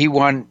he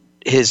won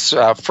his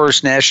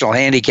first national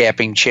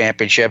handicapping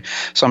championship.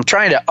 So I'm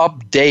trying to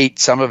update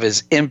some of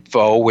his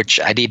info, which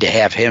I need to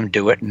have him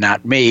do it,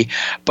 not me.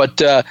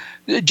 But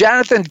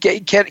Jonathan,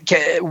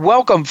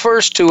 welcome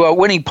first to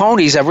Winning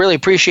Ponies. I really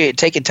appreciate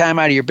taking time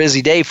out of your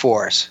busy day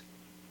for us.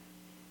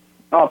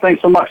 Oh,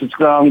 thanks so much.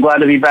 I'm glad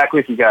to be back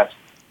with you guys.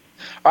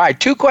 All right,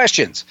 two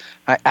questions.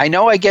 I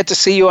know I get to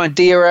see you on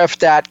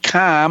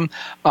DRF.com,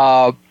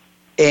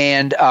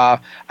 and I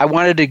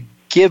wanted to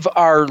give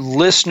our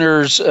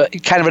listeners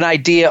kind of an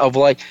idea of,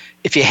 like,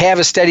 if you have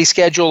a steady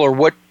schedule or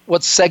what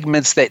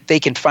segments that they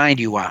can find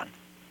you on.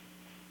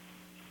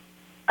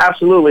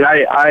 Absolutely.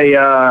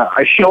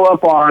 I show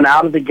up on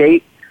Out of the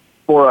Gate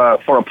for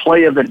a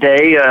play of the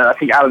day. I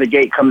think Out of the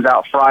Gate comes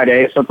out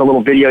Friday, so it's a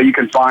little video you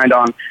can find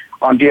on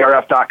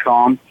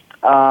DRF.com.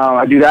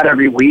 I do that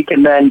every week.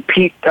 And then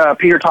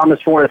Peter Thomas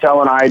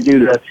Fornatell and I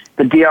do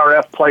the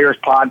DRF Players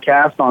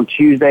Podcast on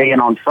Tuesday and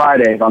on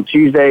Fridays. On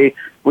Tuesday,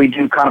 we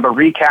do kind of a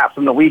recap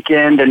from the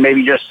weekend and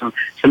maybe just some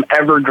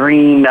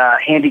evergreen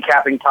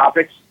handicapping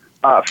topics.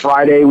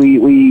 Friday,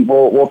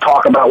 we'll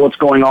talk about what's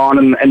going on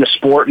in the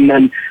sport, and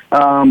then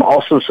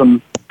also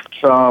some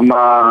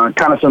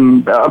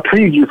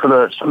preview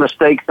for some of the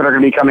stakes that are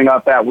going to be coming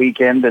up that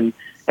weekend, and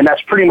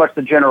that's pretty much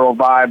the general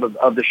vibe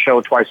of the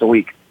show twice a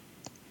week.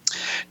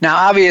 Now,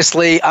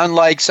 obviously,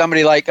 unlike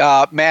somebody like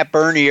Matt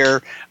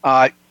Bernier,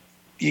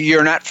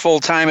 you're not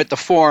full-time at the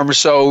Forum,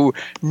 so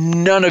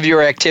none of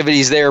your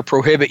activities there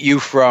prohibit you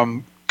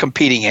from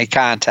competing in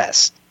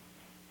contests.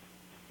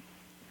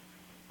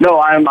 No,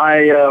 when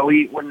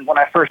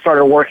I first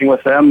started working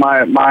with them,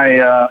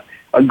 my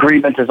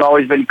agreement has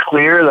always been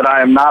clear that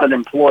I am not an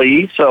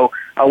employee. So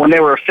when they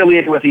were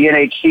affiliated with the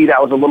NHC,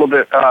 that was a little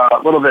bit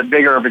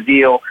bigger of a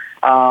deal.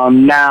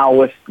 Now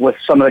with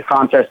some of the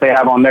contests they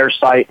have on their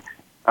site,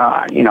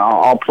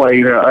 I'll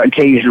play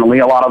occasionally.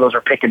 A lot of those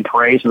are pick and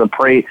pray, so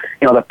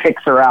the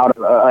picks are out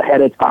ahead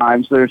of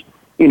time. So there's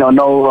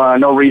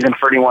no reason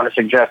for anyone to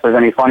suggest there's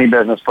any funny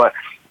business. But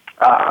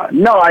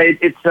no,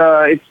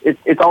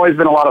 it's always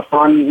been a lot of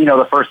fun.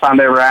 The first time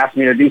they ever asked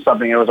me to do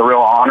something, it was a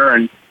real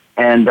honor,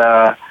 and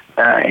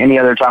any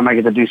other time I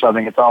get to do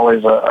something, it's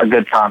always a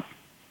good time.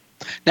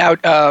 Now,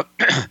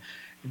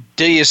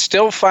 do you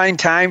still find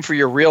time for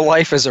your real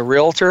life as a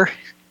realtor?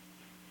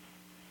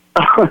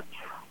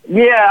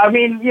 Yeah, I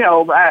mean,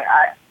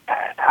 I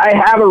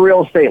have a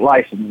real estate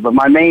license, but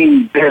my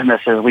main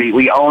business is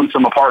we own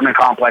some apartment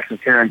complexes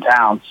here in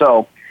town.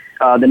 So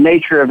the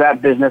nature of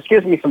that business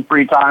gives me some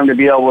free time to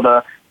be able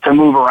to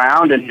move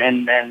around,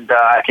 and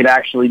I can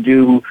actually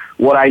do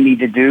what I need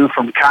to do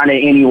from kind of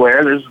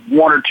anywhere. There's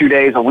 1 or 2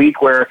 days a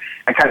week where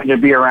I kind of need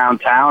to be around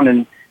town,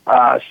 and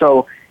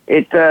so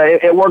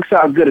it works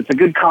out good. It's a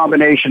good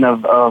combination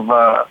of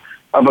a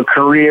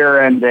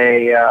career and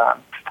a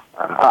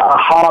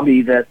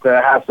hobby that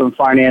has some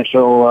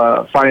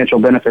financial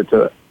benefit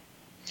to it.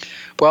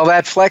 Well,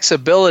 that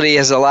flexibility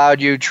has allowed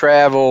you to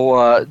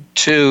travel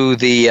to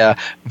the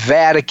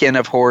Vatican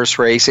of horse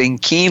racing,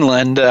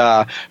 Keeneland,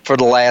 for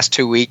the last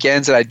 2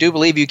 weekends, and I do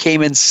believe you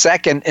came in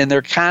second in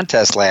their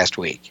contest last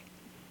week.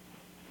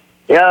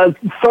 Yeah,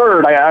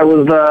 third. I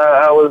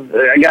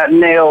got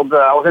nailed.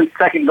 I was in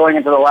second going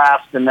into the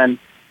last, and then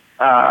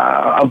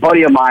a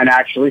buddy of mine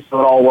actually, so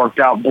it all worked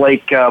out.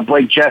 Blake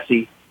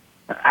Jesse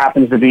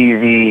happens to be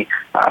the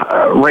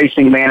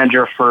racing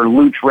manager for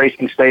Luch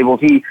Racing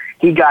Stables. He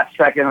got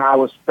second, and I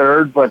was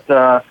third, but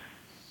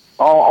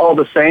all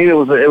the same, it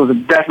was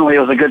definitely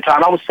a good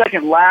time. I was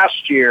second last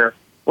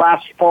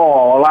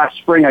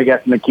spring, I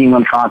guess, in the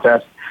Keeneland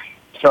contest.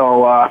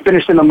 So I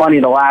finished in the money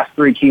the last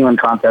 3 Keeneland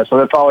contests. So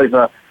that's always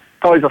a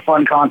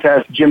fun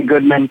contest. Jim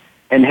Goodman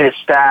and his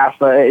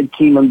staff at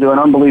Keeneland do an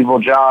unbelievable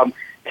job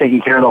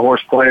taking care of the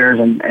horse players,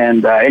 and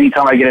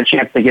anytime I get a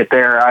chance to get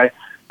there,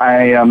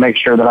 I make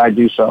sure that I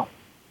do so.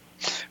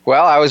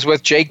 Well, I was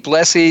with Jake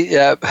Blessy,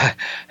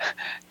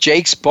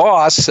 Jake's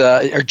boss,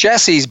 or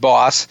Jesse's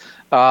boss,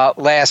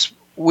 last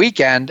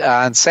weekend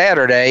on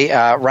Saturday,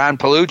 Ron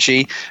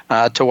Palucci,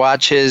 to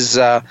watch his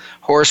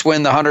horse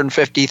win the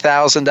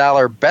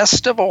 $150,000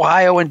 Best of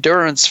Ohio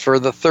Endurance for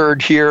the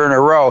 3rd year in a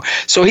row.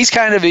 So he's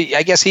kind of,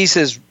 I guess he's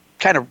his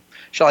kind of,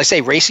 shall I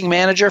say, racing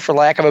manager, for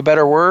lack of a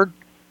better word?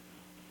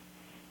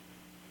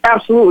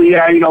 Absolutely,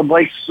 yeah.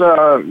 Blake's,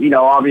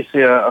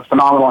 obviously a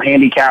phenomenal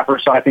handicapper,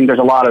 so I think there's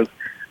a lot of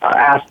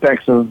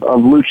aspects of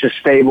Luch's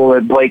stable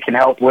that Blake can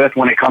help with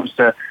when it comes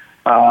to,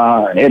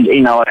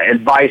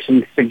 advice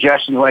and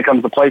suggestions when it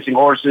comes to placing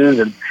horses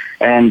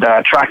and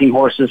tracking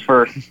horses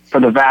for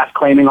the vast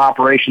claiming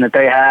operation that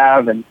they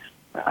have, and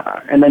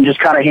then just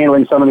kind of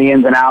handling some of the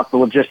ins and outs, the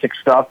logistics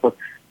stuff with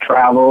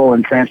travel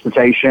and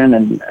transportation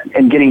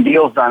and getting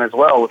deals done as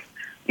well.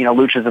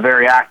 Luch is a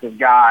very active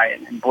guy,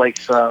 and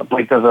Blake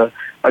does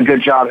a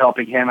good job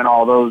helping him in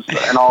all those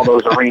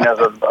arenas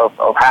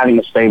of having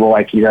a stable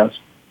like he does.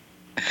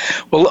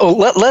 Well,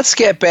 let's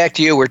get back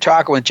to you. We're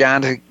talking with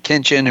Jonathan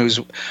Kinchen,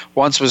 who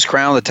once was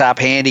crowned the top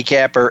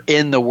handicapper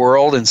in the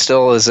world and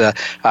still is a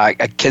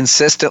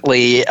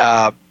consistently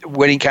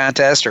winning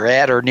contest or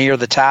at or near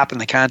the top in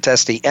the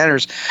contest he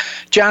enters.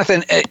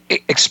 Jonathan,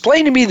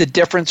 explain to me the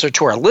difference, or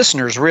to our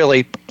listeners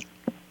really,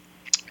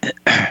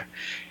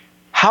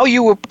 how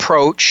you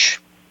approach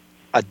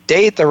a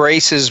day at the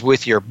races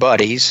with your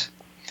buddies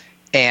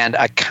and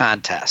a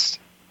contest.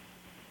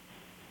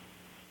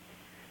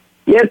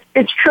 Yeah,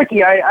 it's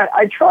tricky.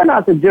 I try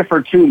not to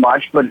differ too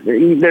much, but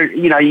you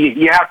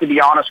have to be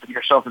honest with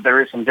yourself that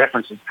there is some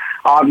differences.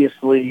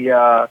 Obviously,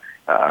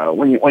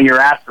 when you're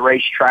at the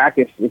racetrack,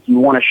 if you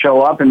want to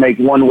show up and make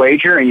one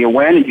wager and you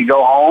win and you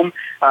go home,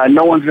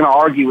 no one's going to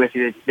argue with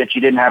you that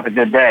you didn't have a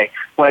good day.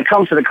 When it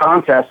comes to the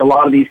contest, a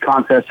lot of these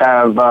contests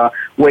have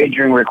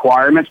wagering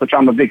requirements, which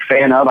I'm a big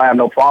fan of. I have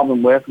no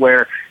problem with,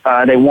 where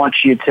they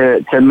want you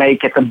to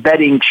make it the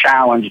betting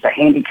challenge, the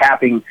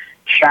handicapping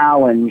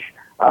challenge,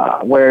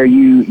 where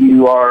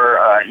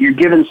you're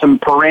given some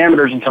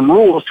parameters and some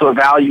rules to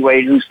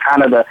evaluate who's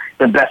kind of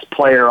the best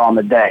player on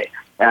the day.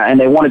 And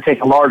they want to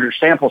take a larger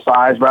sample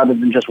size rather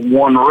than just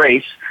one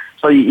race.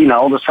 So,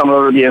 some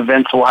of the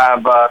events will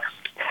have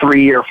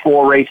 3 or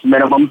 4 race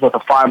minimums with a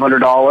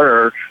 $500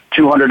 or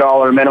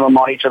 $200 minimum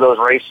on each of those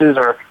races,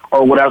 or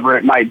whatever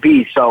it might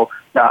be. So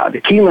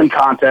the Keeneland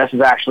contest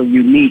is actually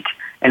unique,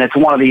 and it's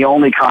one of the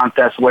only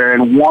contests where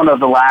in one of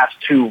the last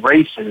 2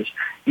 races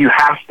you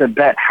have to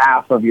bet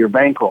half of your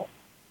bankroll.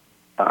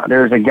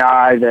 There's a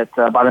guy that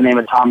by the name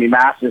of Tommy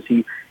Massis.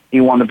 He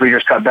won the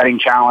Breeders' Cup Betting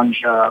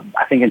Challenge,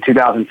 I think in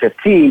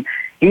 2015.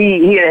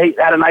 He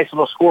had a nice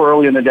little score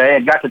early in the day.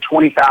 It got to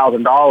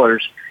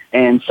 $20,000,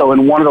 and so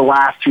in one of the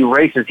last 2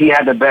 races, he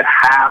had to bet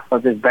half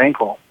of his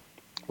bankroll.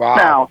 Wow!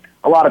 Now,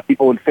 a lot of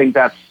people would think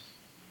that's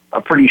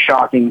a pretty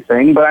shocking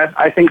thing, but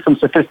I think some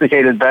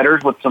sophisticated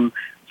bettors with some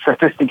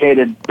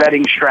sophisticated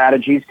betting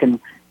strategies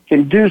can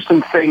do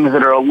some things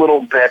that are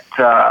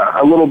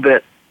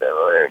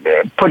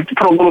put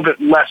a little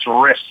bit less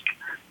risk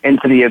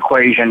into the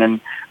equation,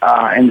 and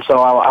so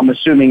I'm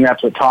assuming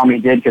that's what Tommy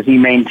did, because he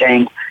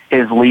maintained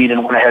his lead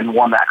and went ahead and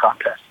won that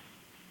contest.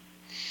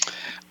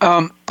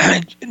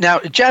 Now,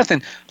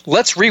 Jonathan,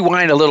 let's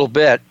rewind a little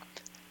bit.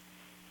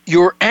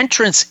 Your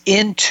entrance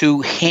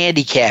into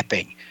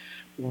handicapping,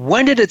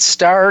 when did it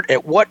start?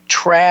 At what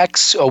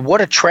tracks? Or what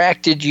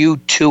attracted you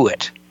to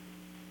it?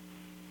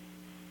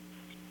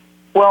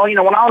 Well, when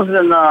I was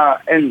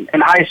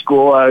in high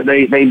school,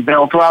 they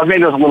built. Well,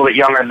 maybe I was a little bit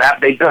younger than that.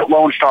 They built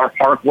Lone Star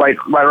Park right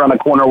around the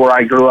corner where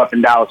I grew up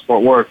in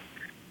Dallas-Fort Worth.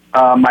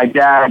 My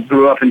dad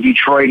grew up in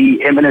Detroit.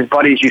 Him and his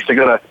buddies used to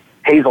go to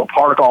Hazel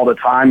Park all the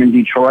time in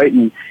Detroit,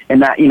 and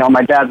that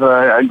my dad's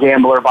a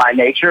gambler by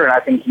nature, and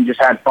I think he just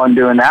had fun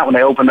doing that. When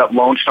they opened up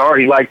Lone Star,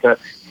 he liked to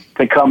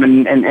come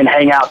and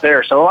hang out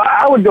there. So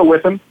I would go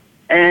with him.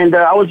 And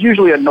I was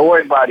usually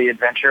annoyed by the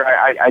adventure.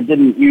 I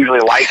didn't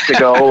usually like to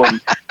go,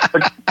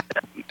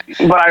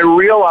 but I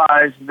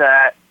realized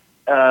that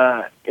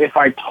if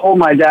I told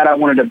my dad I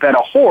wanted to bet a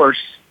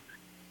horse,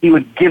 he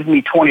would give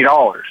me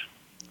 $20.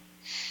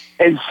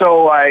 And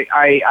so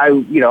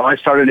I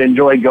started to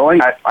enjoy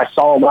going. I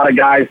saw a lot of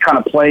guys kind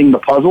of playing the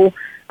puzzle.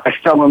 I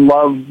fell in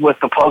love with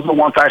the puzzle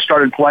once I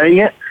started playing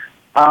it.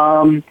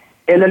 And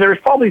then there's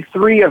probably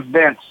 3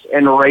 events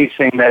in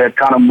racing that have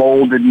kind of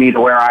molded me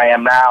to where I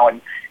am now.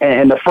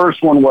 And the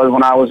first one was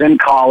when I was in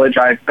college.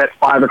 I bet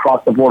 5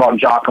 across the board on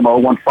Giacomo,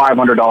 won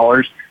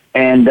 $500,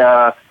 and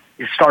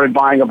started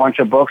buying a bunch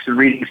of books and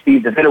reading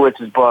Steve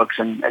Davidowitz's books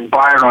and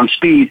buying on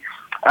speed.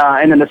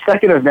 And then the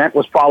second event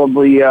was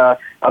probably a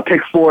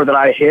pick 4 that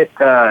I hit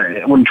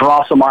when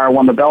Drosselmeyer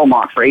won the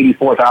Belmont for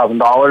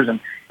 $84,000,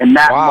 and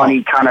that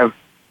money kind of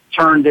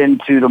turned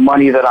into the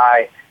money that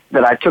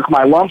I took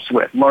my lumps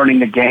with, learning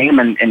the game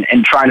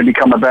and trying to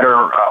become a better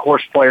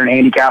horse player and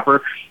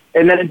handicapper.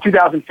 And then in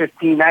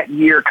 2015, that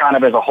year kind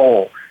of as a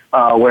whole,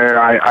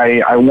 where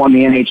I won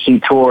the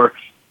NHC Tour,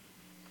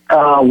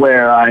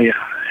 where I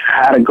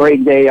had a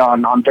great day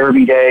on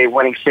Derby Day,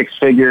 winning 6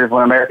 figures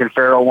when American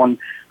Pharoah won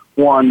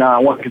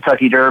the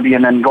Kentucky Derby,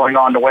 and then going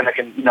on to win the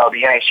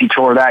NHC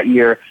Tour that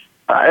year.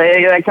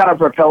 It kind of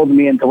propelled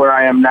me into where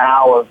I am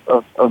now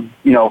of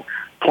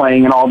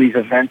playing in all these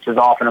events as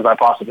often as I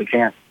possibly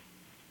can.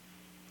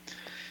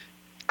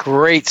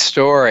 Great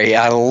story.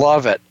 I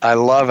love it.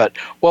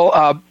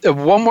 Well,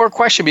 one more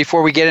question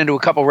before we get into a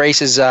couple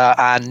races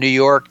on New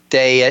York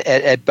Day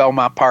at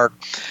Belmont Park.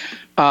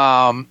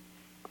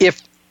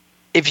 If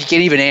you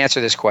can even answer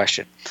this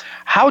question,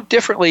 how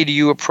differently do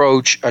you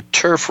approach a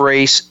turf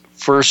race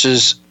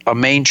versus a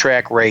main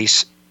track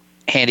race,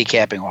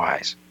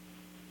 handicapping-wise?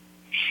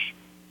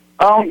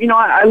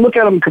 I look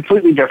at them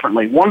completely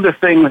differently. One of the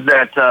things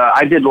that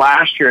I did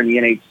last year in the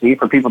NHC,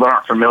 for people that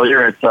aren't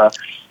familiar, it's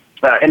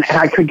and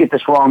I could get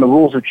this wrong. The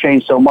rules have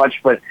changed so much,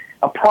 but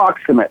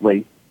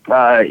approximately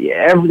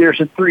there's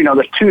 2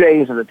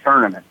 days of the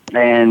tournament,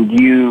 and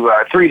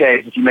 3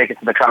 days if you make it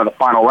to the kind of the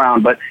final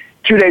round. But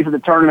 2 days of the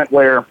tournament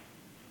where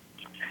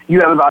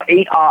you have about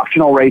 8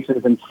 optional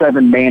races and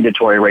 7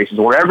 mandatory races,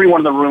 where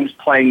everyone in the room's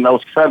playing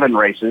those 7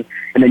 races,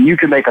 and then you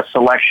can make a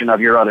selection of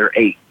your other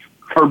 8.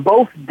 For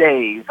both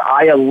days,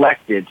 I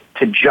elected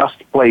to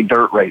just play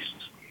dirt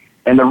races.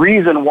 And the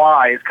reason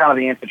why is kind of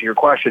the answer to your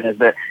question, is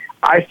that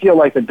I feel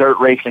like the dirt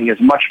racing is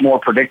much more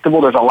predictable.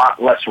 There's a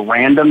lot less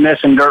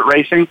randomness in dirt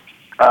racing.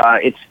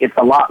 It's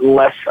a lot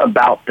less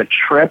about the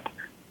trip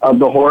of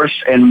the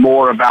horse and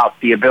more about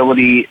the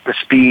ability, the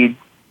speed,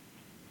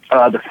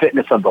 the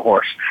fitness of the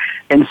horse.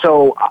 And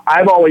so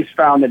I've always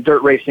found that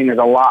dirt racing is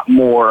a lot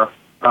more,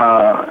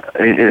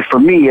 for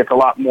me, it's a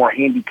lot more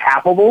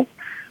handicapable.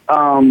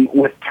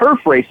 With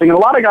turf racing, and a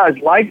lot of guys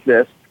like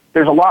this,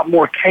 there's a lot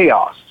more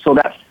chaos. So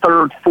that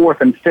 3rd,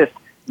 4th, and 5th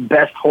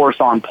best horse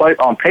on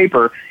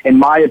paper, in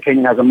my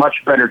opinion, has a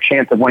much better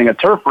chance of winning a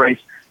turf race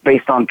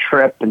based on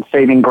trip and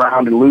saving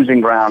ground and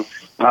losing ground.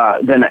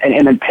 And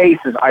then pace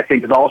I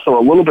think is also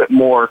a little bit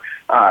more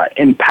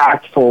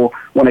impactful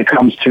when it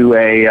comes to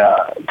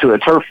a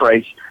turf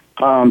race.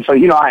 So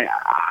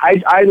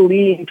I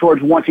lean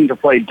towards wanting to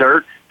play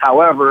dirt.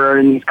 However,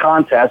 in these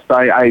contests,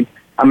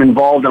 I'm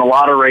involved in a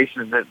lot of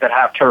races that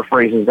have turf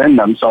races in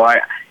them. So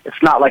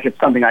it's not like it's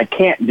something I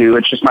can't do.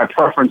 It's just my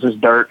preference is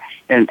dirt,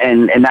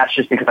 and that's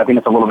just because I think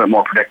it's a little bit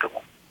more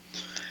predictable.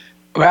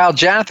 Well,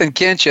 Jonathan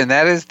Kinchen,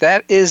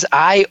 that is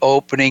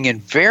eye-opening and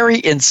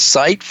very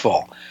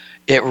insightful.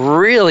 It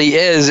really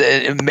is.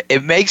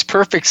 It makes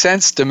perfect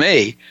sense to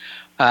me.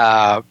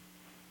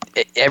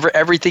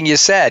 Everything you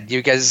said,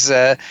 because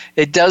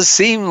it does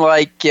seem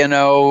like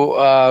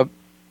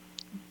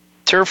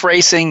turf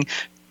racing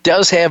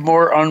does have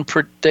more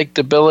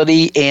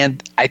unpredictability,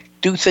 and I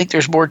do think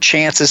there's more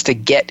chances to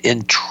get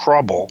in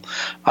trouble.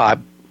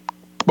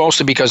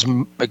 Mostly because,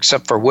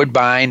 except for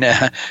Woodbine,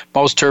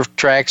 most turf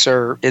tracks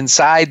are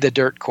inside the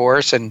dirt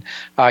course and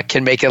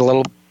can make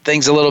it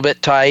things a little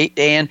bit tight.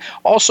 And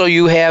also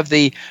you have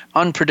the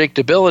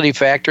unpredictability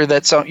factor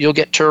that you'll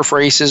get turf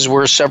races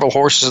where several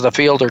horses in the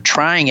field are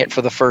trying it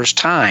for the first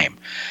time.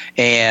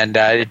 And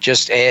it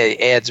just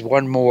adds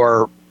one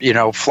more,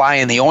 fly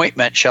in the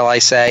ointment, shall I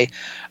say,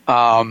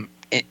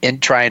 in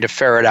trying to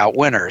ferret out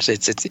winners.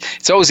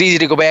 It's always easy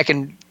to go back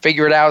and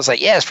figure it out. It's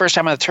like, yeah, it's first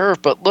time on the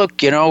turf, but look,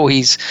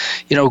 he's,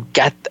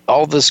 got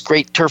all this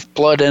great turf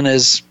blood in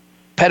his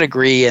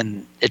pedigree,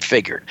 and it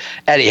figured.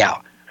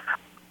 Anyhow,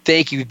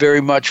 thank you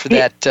very much for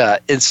that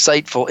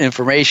insightful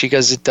information,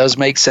 because it does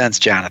make sense,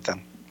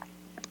 Jonathan.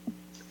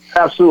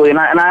 Absolutely, and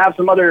I have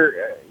some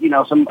other,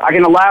 I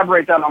can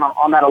elaborate that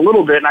on that a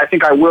little bit, and I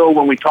think I will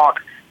when we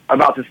talk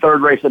about the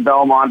third race at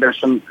Belmont. There's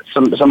some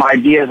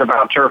ideas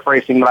about turf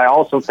racing that I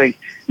also think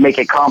make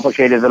it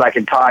complicated that I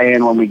can tie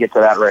in when we get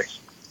to that race.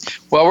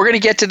 Well, we're going to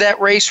get to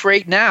that race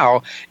right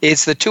now.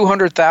 It's the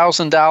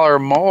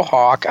 $200,000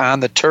 Mohawk on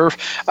the turf.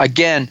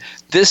 Again,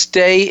 this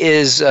day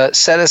is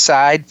set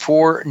aside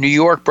for New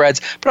York breds.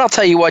 But I'll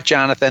tell you what,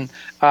 Jonathan,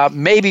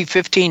 maybe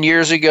 15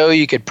 years ago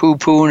you could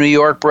poo-poo New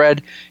York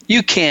bred.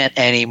 You can't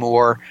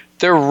anymore.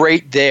 They're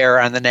right there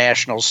on the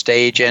national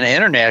stage and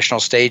international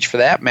stage, for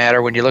that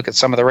matter, when you look at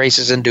some of the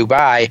races in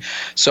Dubai.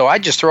 So I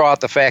just throw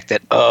out the fact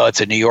that,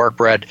 it's a New York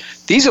bred.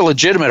 These are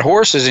legitimate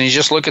horses, and you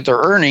just look at their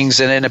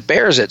earnings, and it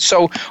bears it.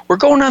 So we're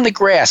going on the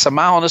grass, 1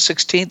 mile and a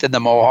 16th in the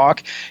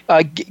Mohawk.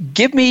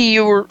 Give me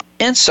your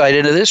insight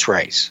into this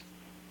race.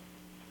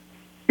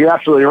 You're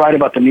absolutely right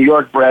about the New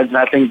York breds, and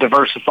I think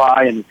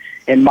Diversify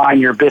and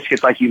Mind Your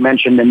Biscuits, like you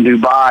mentioned, in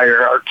Dubai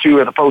are two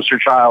of the poster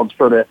childs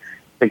for the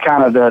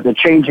kind of the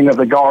changing of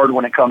the guard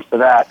when it comes to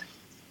that.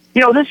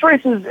 This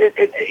race is,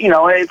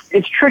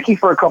 it's tricky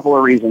for a couple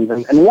of reasons.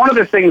 And one of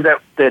the things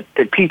that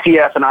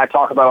PTS and I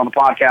talk about on the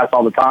podcast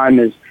all the time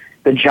is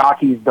the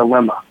jockey's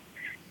dilemma.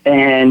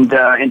 And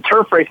in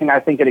turf racing, I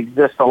think it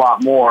exists a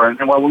lot more.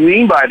 And what we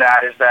mean by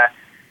that is that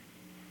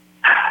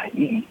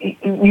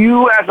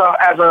you as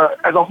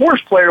a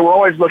horse player, we're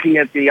always looking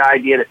at the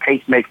idea that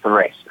pace makes the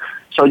race.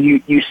 So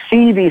you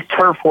see these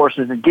turf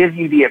horses that give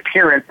you the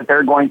appearance that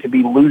they're going to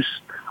be loose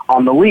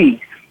on the lead.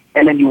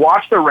 And then you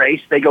watch the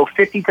race, they go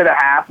 50 to the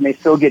half, and they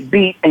still get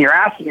beat, and you're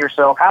asking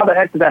yourself, how the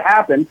heck did that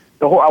happen?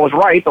 I was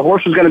right, the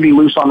horse was going to be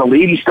loose on the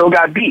lead, he still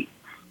got beat.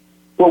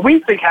 What we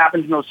think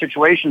happens in those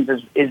situations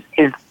is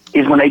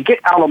when they get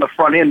out on the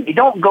front end, they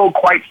don't go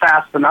quite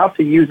fast enough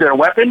to use their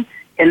weapon,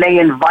 and they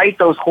invite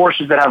those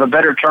horses that have a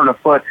better turn of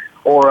foot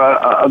or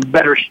a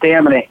better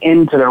stamina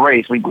into the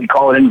race. We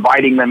call it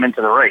inviting them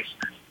into the race.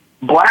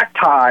 Black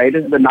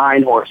Tide, the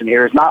 9 horse in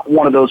here, is not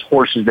one of those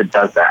horses that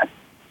does that.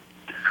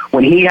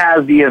 When he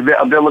has the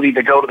ability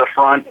to go to the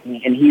front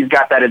and he's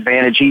got that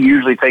advantage, he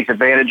usually takes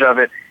advantage of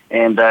it.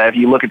 And if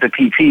you look at the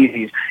PPs,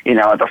 he's,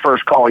 at the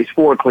first call, he's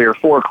 4 clear,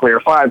 4 clear,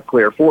 5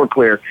 clear, 4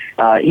 clear.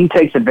 He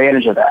takes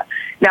advantage of that.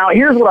 Now,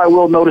 here's what I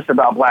will notice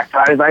about Black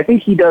Tide is I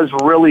think he did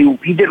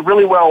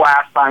really well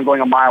last time going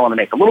 1 mile and an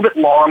eighth. A little bit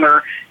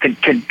longer,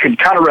 could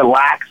kind of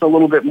relax a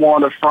little bit more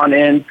on the front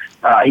end.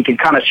 He can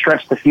kind of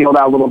stretch the field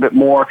out a little bit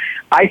more.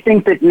 I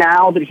think that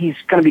now that he's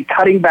going to be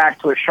cutting back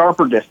to a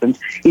sharper distance,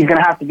 he's going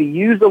to have to be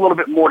used a little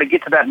bit more to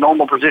get to that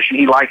normal position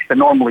he likes to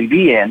normally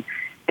be in.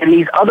 And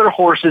these other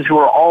horses that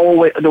were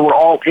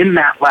all in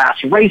that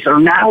last race are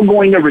now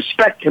going to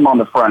respect him on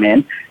the front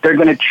end. They're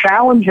going to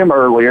challenge him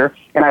earlier,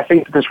 and I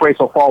think that this race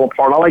will fall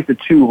apart. I like the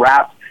 2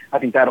 wraps. I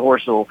think that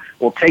horse will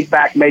take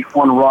back, make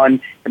one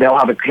run, and he'll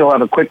have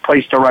a quick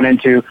place to run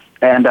into.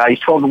 And he's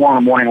 12-1 on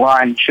the morning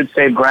line. Should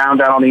save ground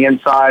down on the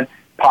inside,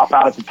 pop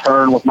out at the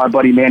turn with my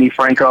buddy Manny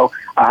Franco.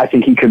 I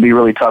think he could be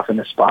really tough in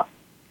this spot.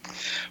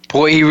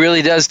 Boy, he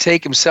really does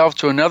take himself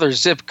to another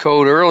zip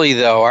code early,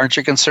 though. Aren't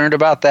you concerned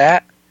about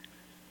that?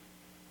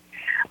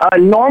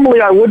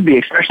 Normally I would be,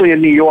 especially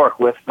in New York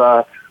with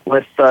the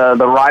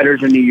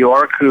riders in New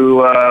York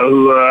who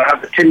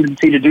have the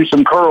tendency to do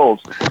some curls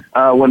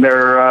when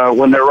they're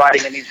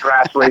riding in these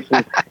grass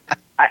races.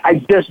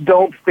 I just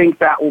don't think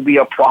that will be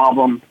a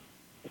problem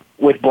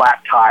with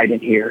Black Tide in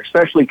here,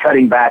 especially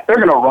cutting back. They're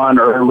going to run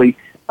early.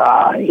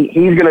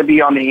 He's going to be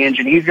on the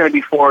engine. He's going to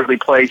be forwardly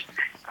placed.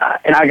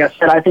 And like I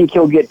said, I think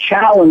he'll get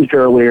challenged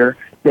earlier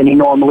than he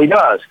normally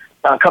does.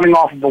 Coming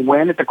off of a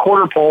win at the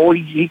quarter pole,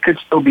 he could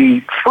still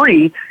be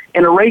free.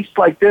 In a race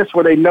like this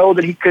where they know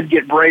that he could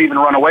get brave and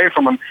run away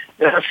from him,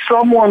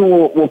 someone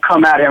will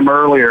come at him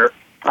earlier,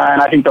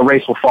 and I think the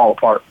race will fall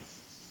apart.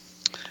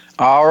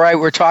 All right,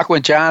 we're talking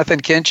with Jonathan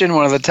Kinchen,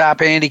 one of the top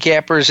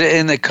handicappers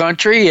in the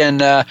country, and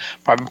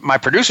my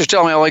producer's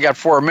telling me I only got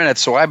 4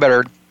 minutes, so I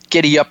better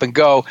giddy up and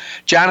go.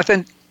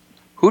 Jonathan,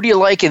 who do you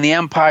like in the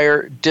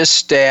Empire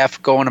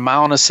Distaff going a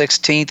mile and a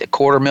 16th,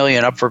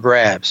 $250,000 up for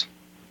grabs?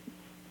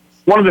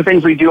 One of the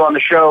things we do on the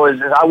show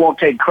is I won't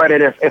take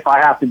credit if I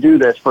have to do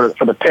this for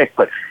the pick,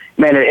 but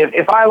man,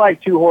 if I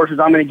like two horses,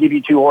 I'm going to give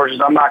you two horses.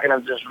 I'm not going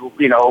to just,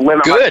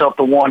 limit myself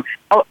to one.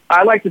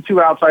 I like the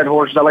two outside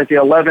horses. I like the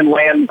 11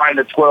 Landmine,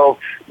 the 12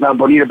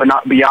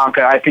 Bonita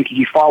Bianca. I think if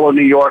you follow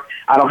New York,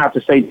 I don't have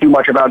to say too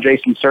much about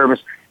Jason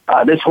Service.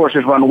 This horse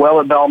has run well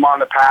at Belmont in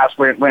the past.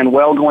 Ran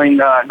well going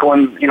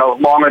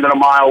longer than a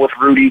mile with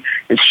Rudy.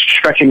 It's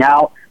stretching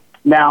out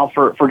now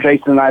for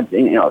Jason.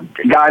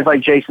 Guys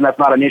like Jason, that's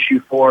not an issue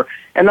for.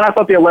 And then I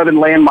thought the 11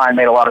 Landmine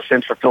made a lot of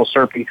sense for Phil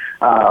Serpy.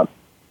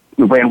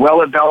 Ran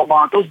well at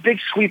Belmont. Those big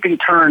sweeping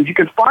turns, you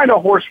can find a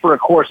horse for a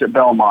course at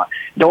Belmont.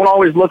 Don't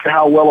always look at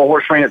how well a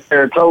horse ran at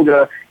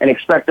Saratoga and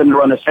expect them to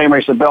run the same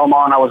race at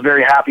Belmont. I was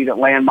very happy that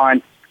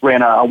Landmine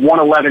ran a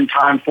 1:11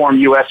 time form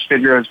U.S.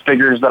 figures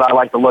that I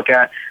like to look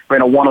at.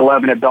 Ran a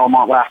 1:11 at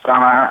Belmont last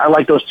time. I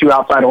like those two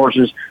outside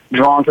horses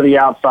drawn to the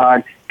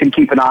outside, can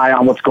keep an eye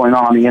on what's going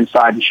on the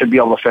inside, and should be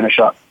able to finish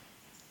up.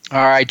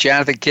 All right,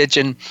 Jonathan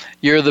Kinchen,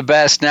 you're the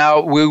best. Now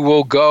we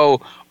will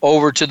go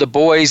over to the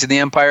boys in the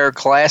Empire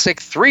Classic,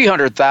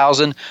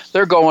 $300,000.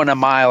 They're going a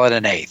mile and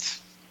an eighth.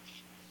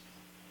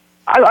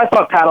 I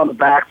thought pat on the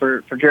back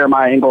for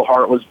Jeremiah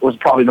Englehart was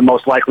probably the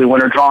most likely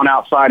winner, drawn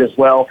outside as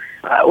well,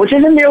 which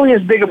isn't nearly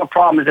as big of a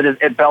problem as it is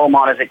at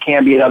Belmont as it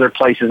can be at other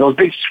places. Those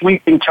big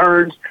sweeping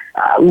turns,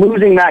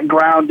 losing that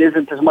ground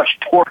isn't as much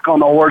torque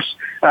on the horse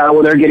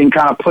where they're getting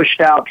kind of pushed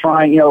out,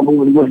 trying,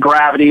 with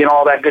gravity and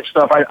all that good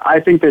stuff. I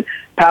think that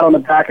pat on the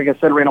back, like I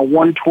said, ran a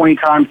 1:20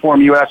 time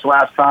form U.S.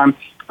 last time.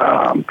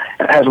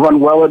 Has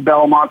run well at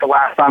Belmont. The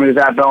last time he was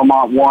at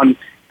Belmont, won.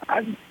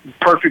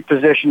 Perfect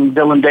position.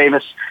 Dylan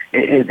Davis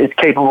is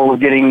capable of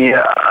getting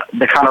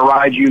the kind of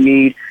ride you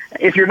need.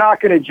 If you're not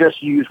going to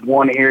just use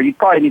one here, you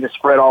probably need to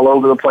spread all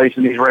over the place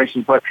in these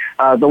races. But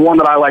the one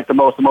that I like the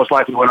most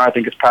likely winner, I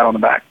think, is pat on the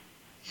back.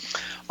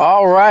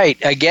 All right.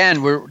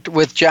 Again, we're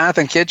with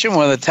Jonathan Kinchen,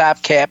 one of the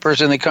top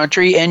cappers in the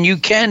country, and you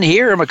can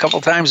hear him a couple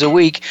times a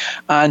week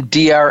on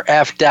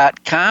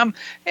drf.com.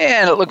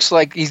 And it looks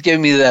like he's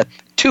giving me the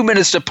 2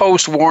 minutes to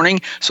post warning.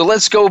 So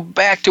let's go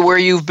back to where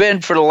you've been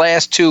for the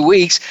last 2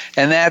 weeks,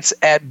 and that's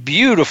at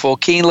beautiful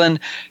Keeneland,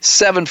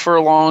 7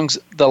 furlongs,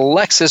 the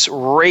Lexus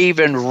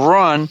Raven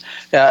Run.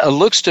 It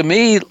looks to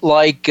me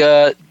like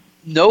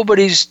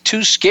nobody's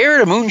too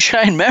scared of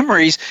Moonshine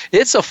Memories.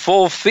 It's a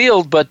full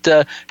field, but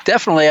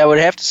definitely I would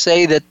have to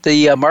say that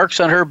the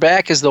marks on her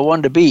back is the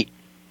one to beat.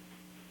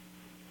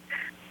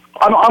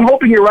 I'm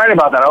hoping you're right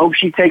about that. I hope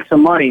she takes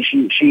some money.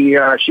 She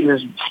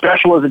was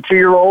special as a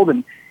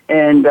 2-year-old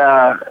and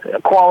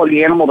a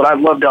quality animal that I'd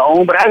love to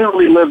own, but hasn't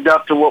really lived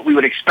up to what we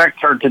would expect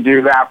her to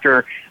do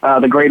after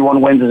the Grade 1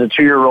 wins as a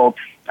 2-year-old.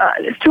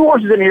 There's 2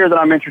 horses in here that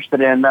I'm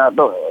interested in.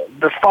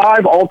 The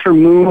 5 Alter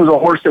Moon was a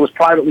horse that was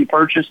privately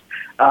purchased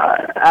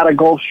out of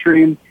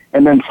Gulfstream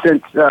and then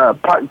sent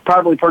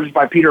privately purchased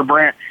by Peter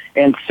Brandt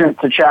and sent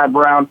to Chad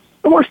Brown.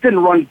 The horse didn't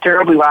run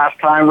terribly last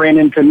time, ran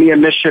into Mia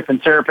Mischief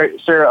and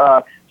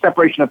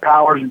Separation of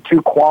Powers and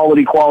 2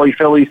 quality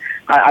fillies.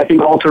 I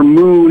think Alter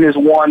Moon is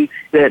one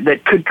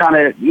that could kind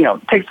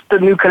of, takes the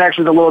new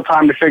connections a little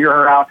time to figure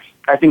her out.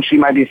 I think she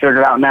might be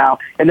figured out now.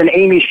 And then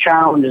Amy's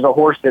Challenge is a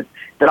horse that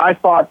I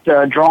thought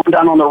drawn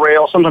down on the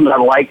rail. Sometimes I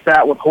like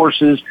that with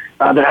horses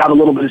that have a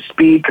little bit of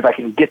speed because I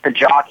can get the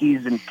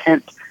jockey's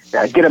intent,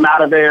 get them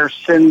out of there,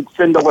 send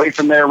away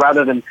from there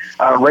rather than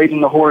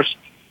raising the horse.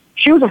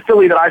 She was a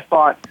filly that I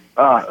thought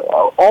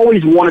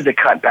always wanted to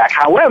cut back.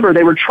 However,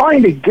 they were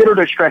trying to get her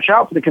to stretch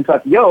out for the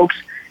Kentucky Oaks,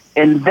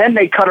 and then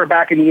they cut her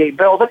back in the 8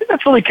 bells. I think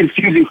that's really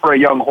confusing for a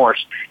young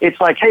horse. It's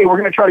like, hey, we're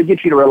going to try to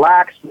get you to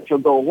relax, but you'll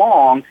go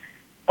long.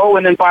 Oh,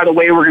 and then, by the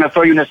way, we're going to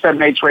throw you in a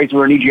 7/8 race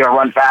where we need you to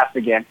run fast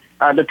again.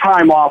 The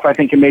time off, I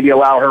think, can maybe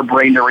allow her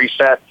brain to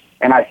reset,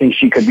 and I think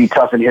she could be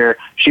tough in here.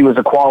 She was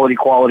a quality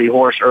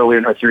horse early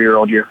in her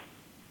 3-year-old year.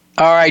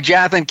 All right,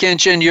 Jonathan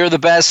Kinchen, you're the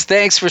best.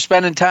 Thanks for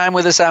spending time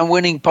with us on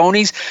Winning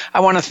Ponies. I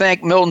want to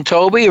thank Milton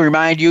C.Toby.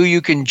 Remind you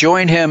can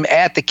join him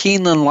at the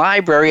Keeneland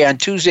Library on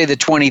Tuesday the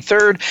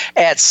 23rd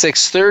at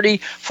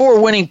 6:30. For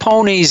Winning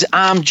Ponies,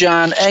 I'm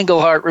John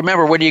Englehart.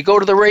 Remember, when you go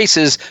to the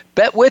races,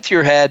 bet with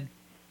your head,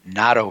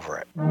 not over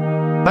it.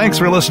 Thanks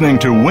for listening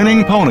to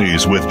Winning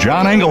Ponies with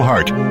John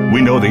Englehart. We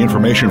know the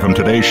information from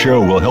today's show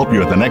will help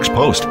you at the next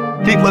post.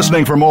 Keep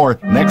listening for more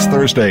next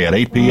Thursday at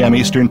 8 p.m.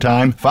 Eastern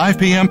Time, 5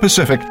 p.m.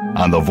 Pacific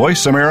on the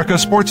Voice America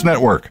Sports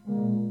Network.